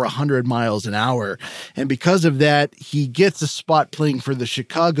like over 100 miles an hour. And because of that, he gets a spot playing for the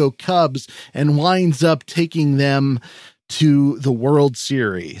Chicago Cubs and winds up taking them to the World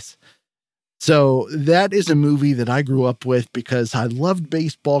Series. So that is a movie that I grew up with because I loved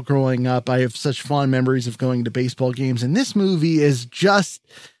baseball growing up. I have such fond memories of going to baseball games. And this movie is just,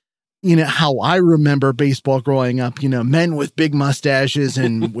 how I remember baseball growing up, men with big mustaches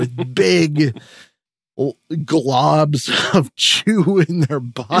and with big globs of chew in their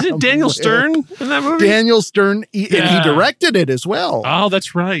bottom. Is it Daniel Stern in that movie? Daniel Stern, and he directed it as well. Oh,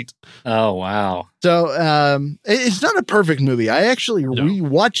 that's right. Oh, wow. So it's not a perfect movie. I actually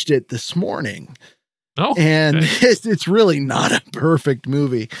rewatched it this morning. Oh, and it's really not a perfect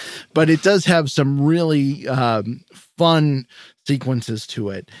movie, but it does have some really fun sequences to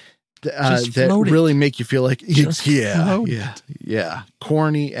it. That really make you feel like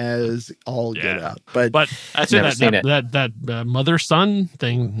corny as all get out. But I say that mother son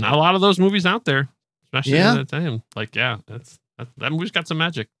thing. Not a lot of those movies out there, especially at that time. Like, that movie's got some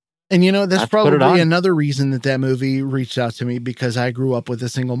magic. And that's probably another reason that movie reached out to me, because I grew up with a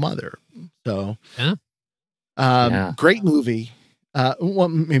single mother. So, great movie. Well,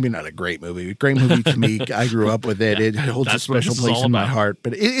 maybe not a great movie. Great movie to me. I grew up with it. It holds a special place in my heart.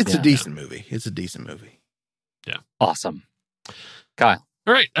 But it's a decent movie. It's a decent movie. Yeah, awesome. Kyle.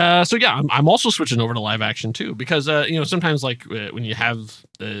 All right. So I'm also switching over to live action too, because sometimes like when you have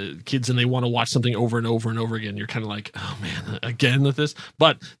kids and they want to watch something over and over and over again, you're kind of like, oh man, again with this.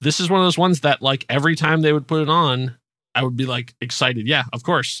 But this is one of those ones that like every time they would put it on, I would be like excited. Yeah, of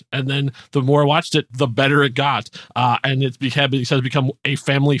course. And then the more I watched it, the better it got. And it has become a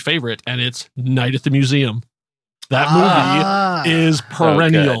family favorite, and it's Night at the Museum. That movie is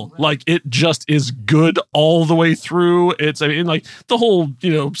perennial. So like, it just is good all the way through. Like the whole,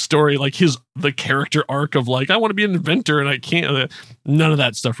 story, like the character arc of like, I want to be an inventor and I can't, none of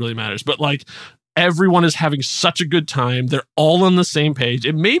that stuff really matters. But like, everyone is having such a good time. They're all on the same page.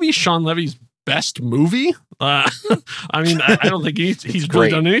 It may be Sean Levy's best movie. I don't think he's really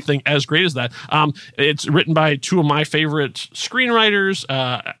done anything as great as that. It's written by two of my favorite screenwriters.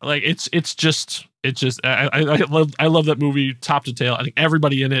 I love that movie top to tail. I think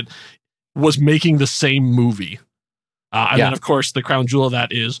everybody in it was making the same movie. And then of course the crown jewel of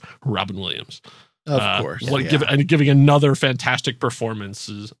that is Robin Williams. Of course. Giving another fantastic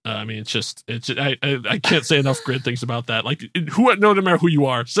performances. I mean, I can't say enough great things about that. Like, no matter who you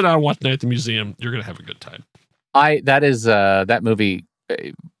are, sit down and watch Night at the Museum. You're going to have a good time. That movie.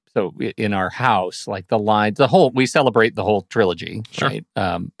 So in our house, like we celebrate the whole trilogy, sure. Right?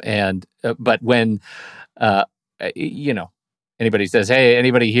 But when, anybody says, "Hey,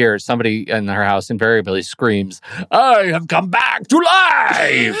 anybody here?" Somebody in our house invariably screams, "I have come back to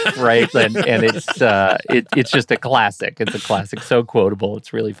life!" Right? And it's just a classic. It's a classic, so quotable.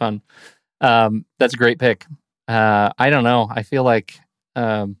 It's really fun. That's a great pick. I don't know. I feel like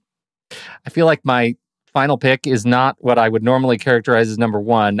my final pick is not what I would normally characterize as number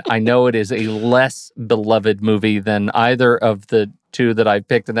one. I know it is a less beloved movie than either of the two that I've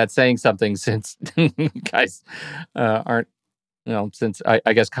picked, and that's saying something since guys aren't. Since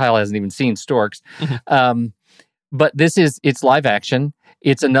I guess Kyle hasn't even seen Storks. But it's live action.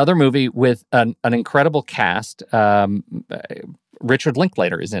 It's another movie with an incredible cast. Richard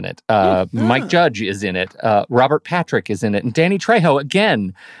Linklater is in it. Mike Judge is in it. Robert Patrick is in it. And Danny Trejo,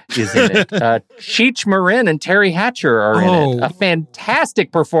 again, is in it. Cheech Marin and Terry Hatcher are in it. A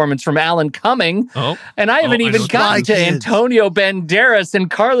fantastic performance from Alan Cumming. And I haven't even gotten to Antonio Banderas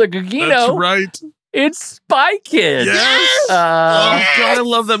and Carla Gugino. That's right. It's Spy Kids. Yes. God, I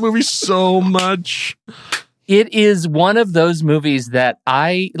love that movie so much. It is one of those movies that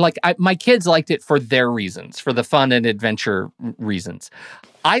my kids liked it for their reasons, for the fun and adventure reasons.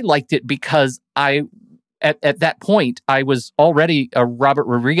 I liked it because at that point, I was already a Robert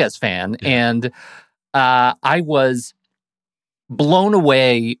Rodriguez fan, and I was blown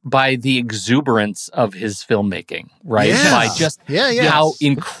away by the exuberance of his filmmaking, right? Yeah. By just how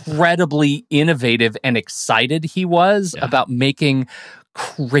incredibly innovative and excited he was about making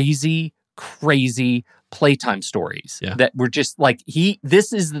crazy playtime stories that were just like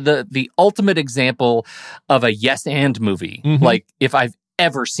this is the ultimate example of a yes and movie. Like if I've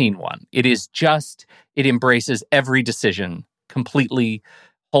ever seen one. It embraces every decision completely,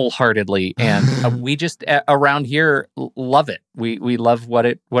 wholeheartedly, and we just around here love it. We love what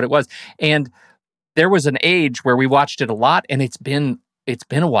it was. And there was an age where we watched it a lot, and it's been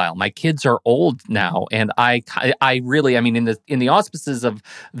a while. My kids are old now, and I really, in the auspices of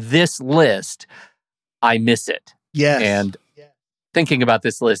this list, I miss it. Yes. And thinking about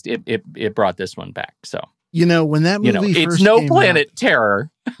this list, it brought this one back. So when that movie it's first no came Planet out, Terror.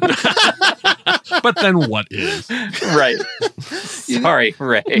 But then what is? Right. Sorry,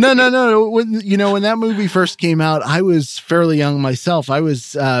 Ray. No. When that movie first came out, I was fairly young myself. I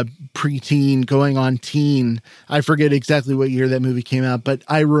was preteen, going on teen. I forget exactly what year that movie came out, but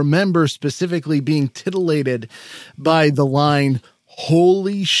I remember specifically being titillated by the line,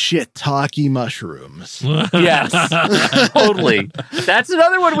 "Holy shit, talkie mushrooms." Yes, totally. That's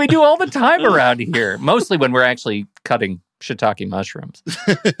another one we do all the time around here. Mostly when we're actually cutting shiitake mushrooms.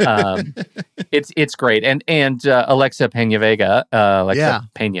 It's great. And Alexa Pena-Vega,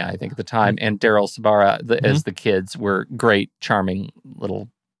 Pena, I think at the time, and Daryl Sabara as the kids were great, charming little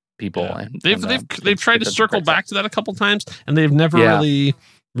people. Yeah. And they've tried to circle back to that a couple times, and they've never really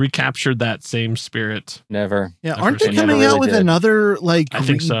recaptured that same spirit. Never. Yeah, aren't they coming out with another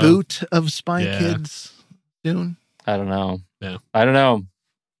reboot of Spy Kids soon? I don't know. Yeah, I don't know.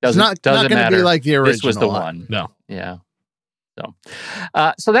 It's not going to be like the original. This was the one. No. Yeah.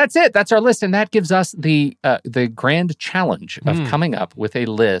 So that's it. That's our list, and that gives us the grand challenge of coming up with a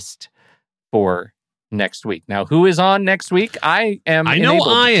list for next week. Now, who is on next week? I am. I know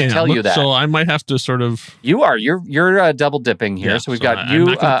I am. To tell you that, so I might have to sort of. You are. You're double dipping here. So we've got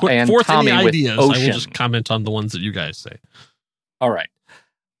you and forth Tommy any with ideas. Ocean. I will just comment on the ones that you guys say. All right.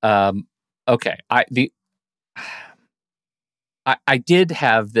 Okay. I did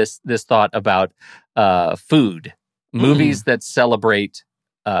have this thought about food. Movies that celebrate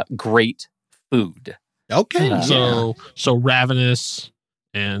great food. Okay. So Ravenous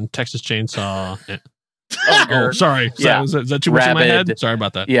and Texas Chainsaw. And, sorry. Is that too much in my head? Sorry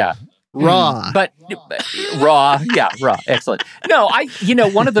about that. Yeah. Raw. But Raw. Yeah, Raw. Excellent. No,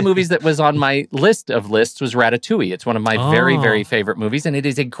 one of the movies that was on my list of lists was Ratatouille. It's one of my very, very favorite movies, and it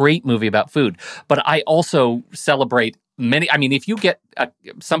is a great movie about food. But I also celebrate many. If you get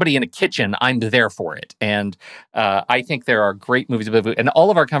somebody in a kitchen, I'm there for it. And I think there are great movies about food. And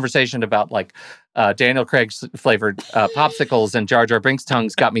all of our conversation about Daniel Craig's flavored popsicles and Jar Jar Binks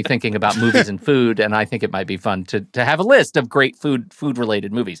tongues got me thinking about movies and food. And I think it might be fun to have a list of great food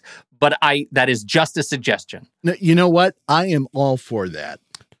related movies. But that is just a suggestion. You know what? I am all for that.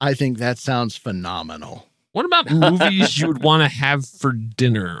 I think that sounds phenomenal. What about movies you would want to have for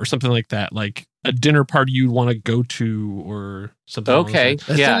dinner or something like that? Like a dinner party you'd want to go to or something. Okay,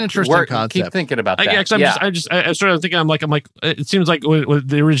 That's an interesting concept. Keep thinking about that. I'm sort of thinking. I'm like. It seems like with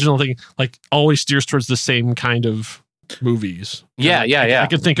the original thing, like always steers towards the same kind of movies. Yeah. I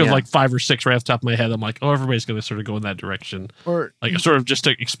can think of like 5 or 6 right off the top of my head. I'm like, oh, everybody's going to sort of go in that direction. Or like sort of just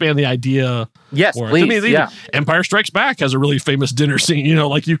to expand the idea. Yes, please. Empire Strikes Back has a really famous dinner scene.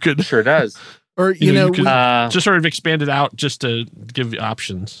 Like you could sure does. Or just sort of expand it out just to give you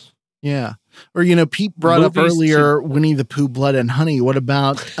options. Yeah. Or Pete brought up earlier Winnie the Pooh, Blood and Honey. What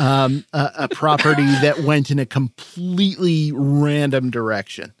about a property that went in a completely random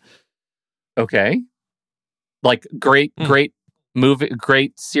direction? Okay. Like great movie,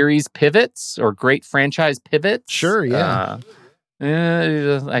 great series pivots or great franchise pivots. Sure, yeah.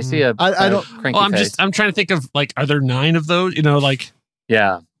 I see a I don't. Cranky face. I'm trying to think of like, are there 9 of those?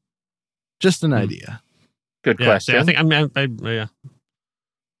 Yeah. Just an idea. Good question. I think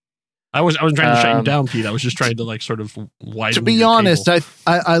I wasn't trying to shut you down, Pete. I was just trying to like sort of widen. To be honest,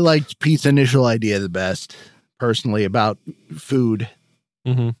 I liked Pete's initial idea the best, personally, about food.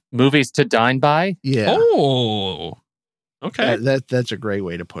 Mm-hmm. Movies to dine by. Yeah. Oh, okay. That's a great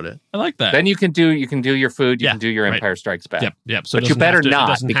way to put it. I like that. Then you can do your food. You can do your Empire Strikes Back. Yep. So but you better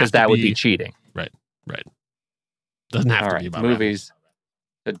not, because that would be cheating. Right. Doesn't have to be about movies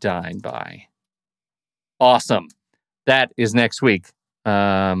to dine by. Awesome. That is next week.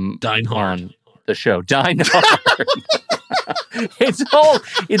 Dine hard on the show. Dine hard. It's all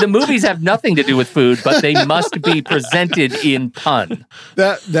the movies have nothing to do with food, but they must be presented in pun.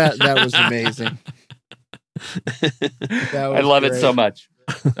 That was amazing. I love it so much.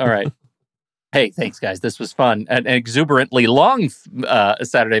 All right. Hey, thanks, guys. This was fun. An exuberantly long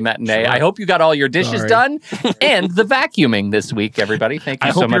Saturday matinee. Sure. I hope you got all your dishes done and the vacuuming this week, everybody. Thank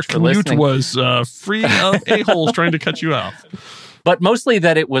you so much for listening. I hope your commute was free of a-holes trying to cut you off. But mostly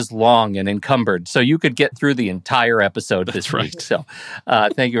that it was long and encumbered, so you could get through the entire episode this week. So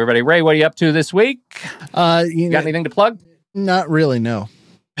thank you, everybody. Ray, what are you up to this week? Got anything to plug? Not really, no.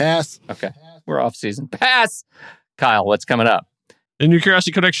 Pass. Okay. We're off season. Pass. Kyle, what's coming up? The New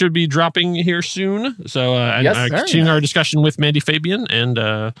Curiosity Codex should be dropping here soon. So continuing our discussion with Mandy Fabian.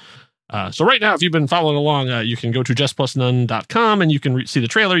 And so right now, if you've been following along, you can go to justplusnone.com and you can see the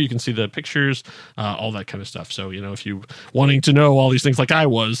trailer. You can see the pictures, all that kind of stuff. So, if you wanting to know all these things like I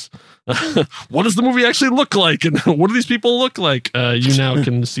was, what does the movie actually look like? And what do these people look like? You now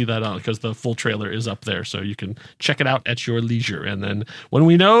can see that out because the full trailer is up there. So you can check it out at your leisure. And then when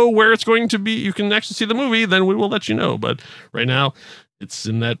we know where it's going to be, you can actually see the movie, then we will let you know. But right now, it's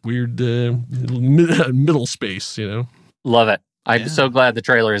in that weird middle space, Love it. I'm so glad the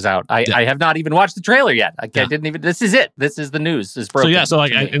trailer is out. I have not even watched the trailer yet. I didn't even. This is it. This is the news. Is broken. So I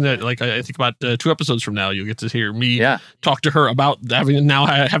think about 2 episodes from now, you'll get to hear me talk to her about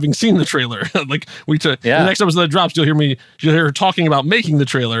having seen the trailer. The next episode that drops, you'll hear her talking about making the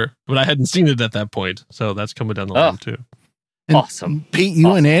trailer, but I hadn't seen it at that point. So that's coming down the line too. And awesome, Pete.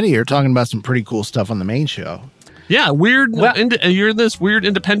 You and Andy are talking about some pretty cool stuff on the main show. Yeah, weird. You're in this weird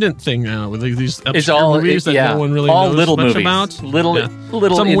independent thing now with these obscure movies that no one really knows little much movies. About.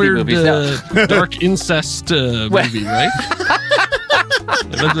 Little some weird movies, dark incest movie, right?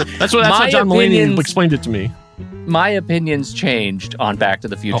 That's what John Mulaney explained it to me. My opinions changed on Back to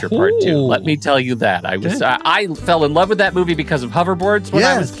the Future Part 2. Let me tell you that. I fell in love with that movie because of hoverboards when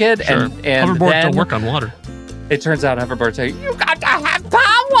I was a kid, and hoverboards don't work on water. It turns out hoverboards say, you got to have power!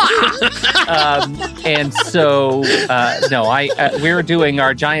 And so, we're doing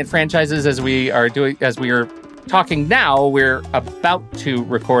our giant franchises as we are talking now. We're about to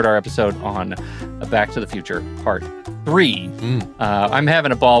record our episode on Back to the Future Part 3. I'm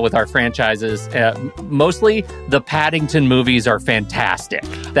having a ball with our franchises. Mostly the Paddington movies are fantastic.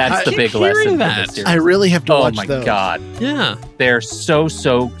 That's the big lesson. I really have to watch those. Oh my God. Yeah. They're so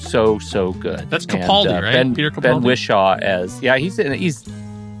good. That's Capaldi, right? Peter Capaldi? Ben Whishaw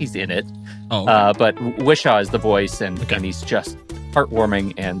he's in it. Oh, okay. But Whishaw is the voice and he's just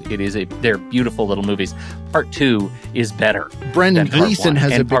heartwarming, and they're beautiful little movies. Part 2 is better. Brendan Gleeson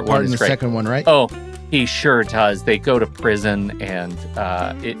has a big part in the second one, right? Oh, he sure does. They go to prison, and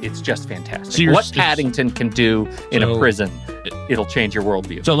it's just fantastic. So what Paddington can do in a prison, it'll change your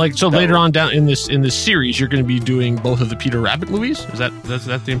worldview. So later on down in this series, you're going to be doing both of the Peter Rabbit movies. Is that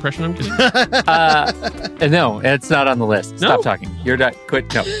the impression I'm getting? No, it's not on the list. Stop talking. You're not.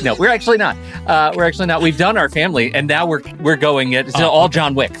 Quit. No, we're actually not. We've done our family, and now we're going at all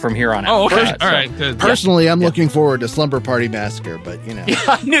John Wick from here on out. Oh, okay. All right. Good. Personally, I'm looking forward to Slumber Party Massacre, but Yeah,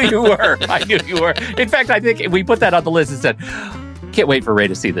 I knew you were. In fact, I think we put that on the list and said, can't wait for Ray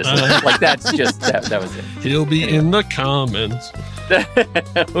to see this. That's just, that was it. He'll be in the comments.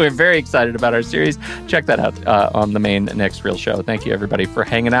 We're very excited about our series. Check that out on the main Next Reel show. Thank you, everybody, for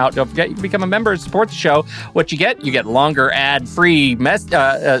hanging out. Don't forget, you can become a member and support the show. What you get longer ad-free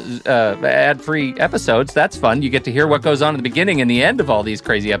ad-free episodes. That's fun. You get to hear what goes on at the beginning and the end of all these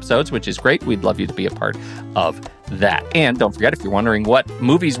crazy episodes, which is great. We'd love you to be a part of that. And don't forget, if you're wondering what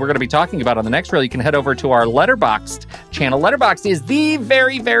movies we're going to be talking about on the Next Reel, you can head over to our Letterboxd channel. Letterboxd is the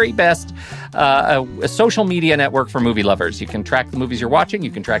very, very best a social media network for movie lovers. You can track the movies you're watching. You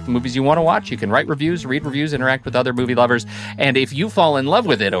can track the movies you want to watch. You can write reviews, read reviews, interact with other movie lovers. And if you fall in love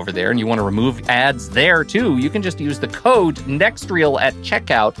with it over there and you want to remove ads there too, you can just use the code NEXTREEL at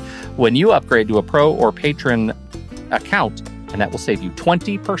checkout when you upgrade to a pro or patron account, and that will save you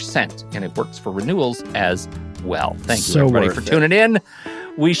 20%. And it works for renewals as well. Thank you, everybody, for tuning in.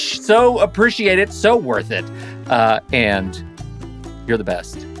 We so appreciate it. So worth it. And you're the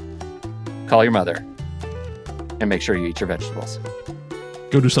best. Call your mother and make sure you eat your vegetables.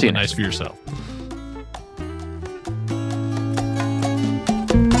 Go do something nice for yourself.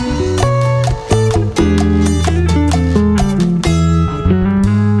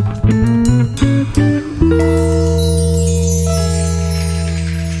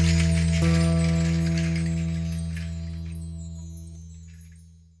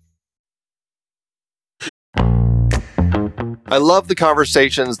 I love the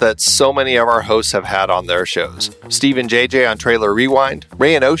conversations that so many of our hosts have had on their shows. Steve and JJ on Trailer Rewind,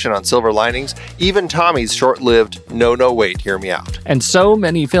 Ray and Ocean on Silver Linings, even Tommy's short-lived No, Wait, Hear Me Out. And so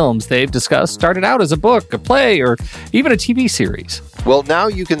many films they've discussed started out as a book, a play, or even a TV series. Well, now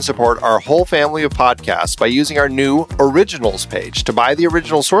you can support our whole family of podcasts by using our new Originals page to buy the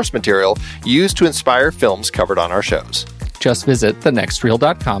original source material used to inspire films covered on our shows. Just visit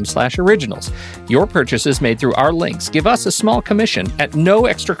thenextreel.com/originals. Your purchases made through our links give us a small commission at no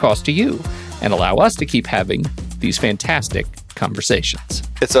extra cost to you and allow us to keep having these fantastic conversations.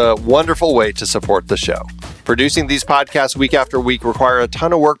 It's a wonderful way to support the show. Producing these podcasts week after week require a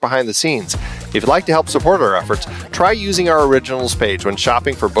ton of work behind the scenes. If you'd like to help support our efforts, try using our Originals page when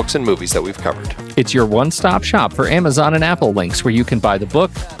shopping for books and movies that we've covered. It's your one-stop shop for Amazon and Apple links where you can buy the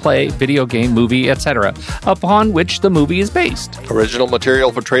book, play, video game, movie, etc., upon which the movie is based. Original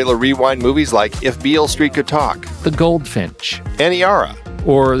material for Trailer Rewind movies like If Beale Street Could Talk, The Goldfinch, Aniara,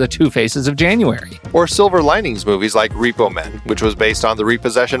 or The Two Faces of January. Or Silver Linings movies like Repo Men, which was based on the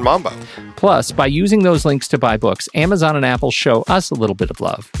Repossession Mambo. Plus, by using those links to buy books, Amazon and Apple show us a little bit of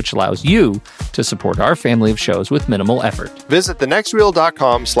love, which allows you to support our family of shows with minimal effort. Visit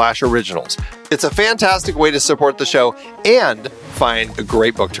thenextreel.com/originals. It's a fantastic way to support the show and find a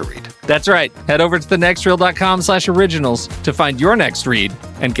great book to read. That's right. Head over to thenextreel.com/originals to find your next read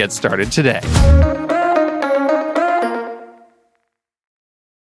and get started today.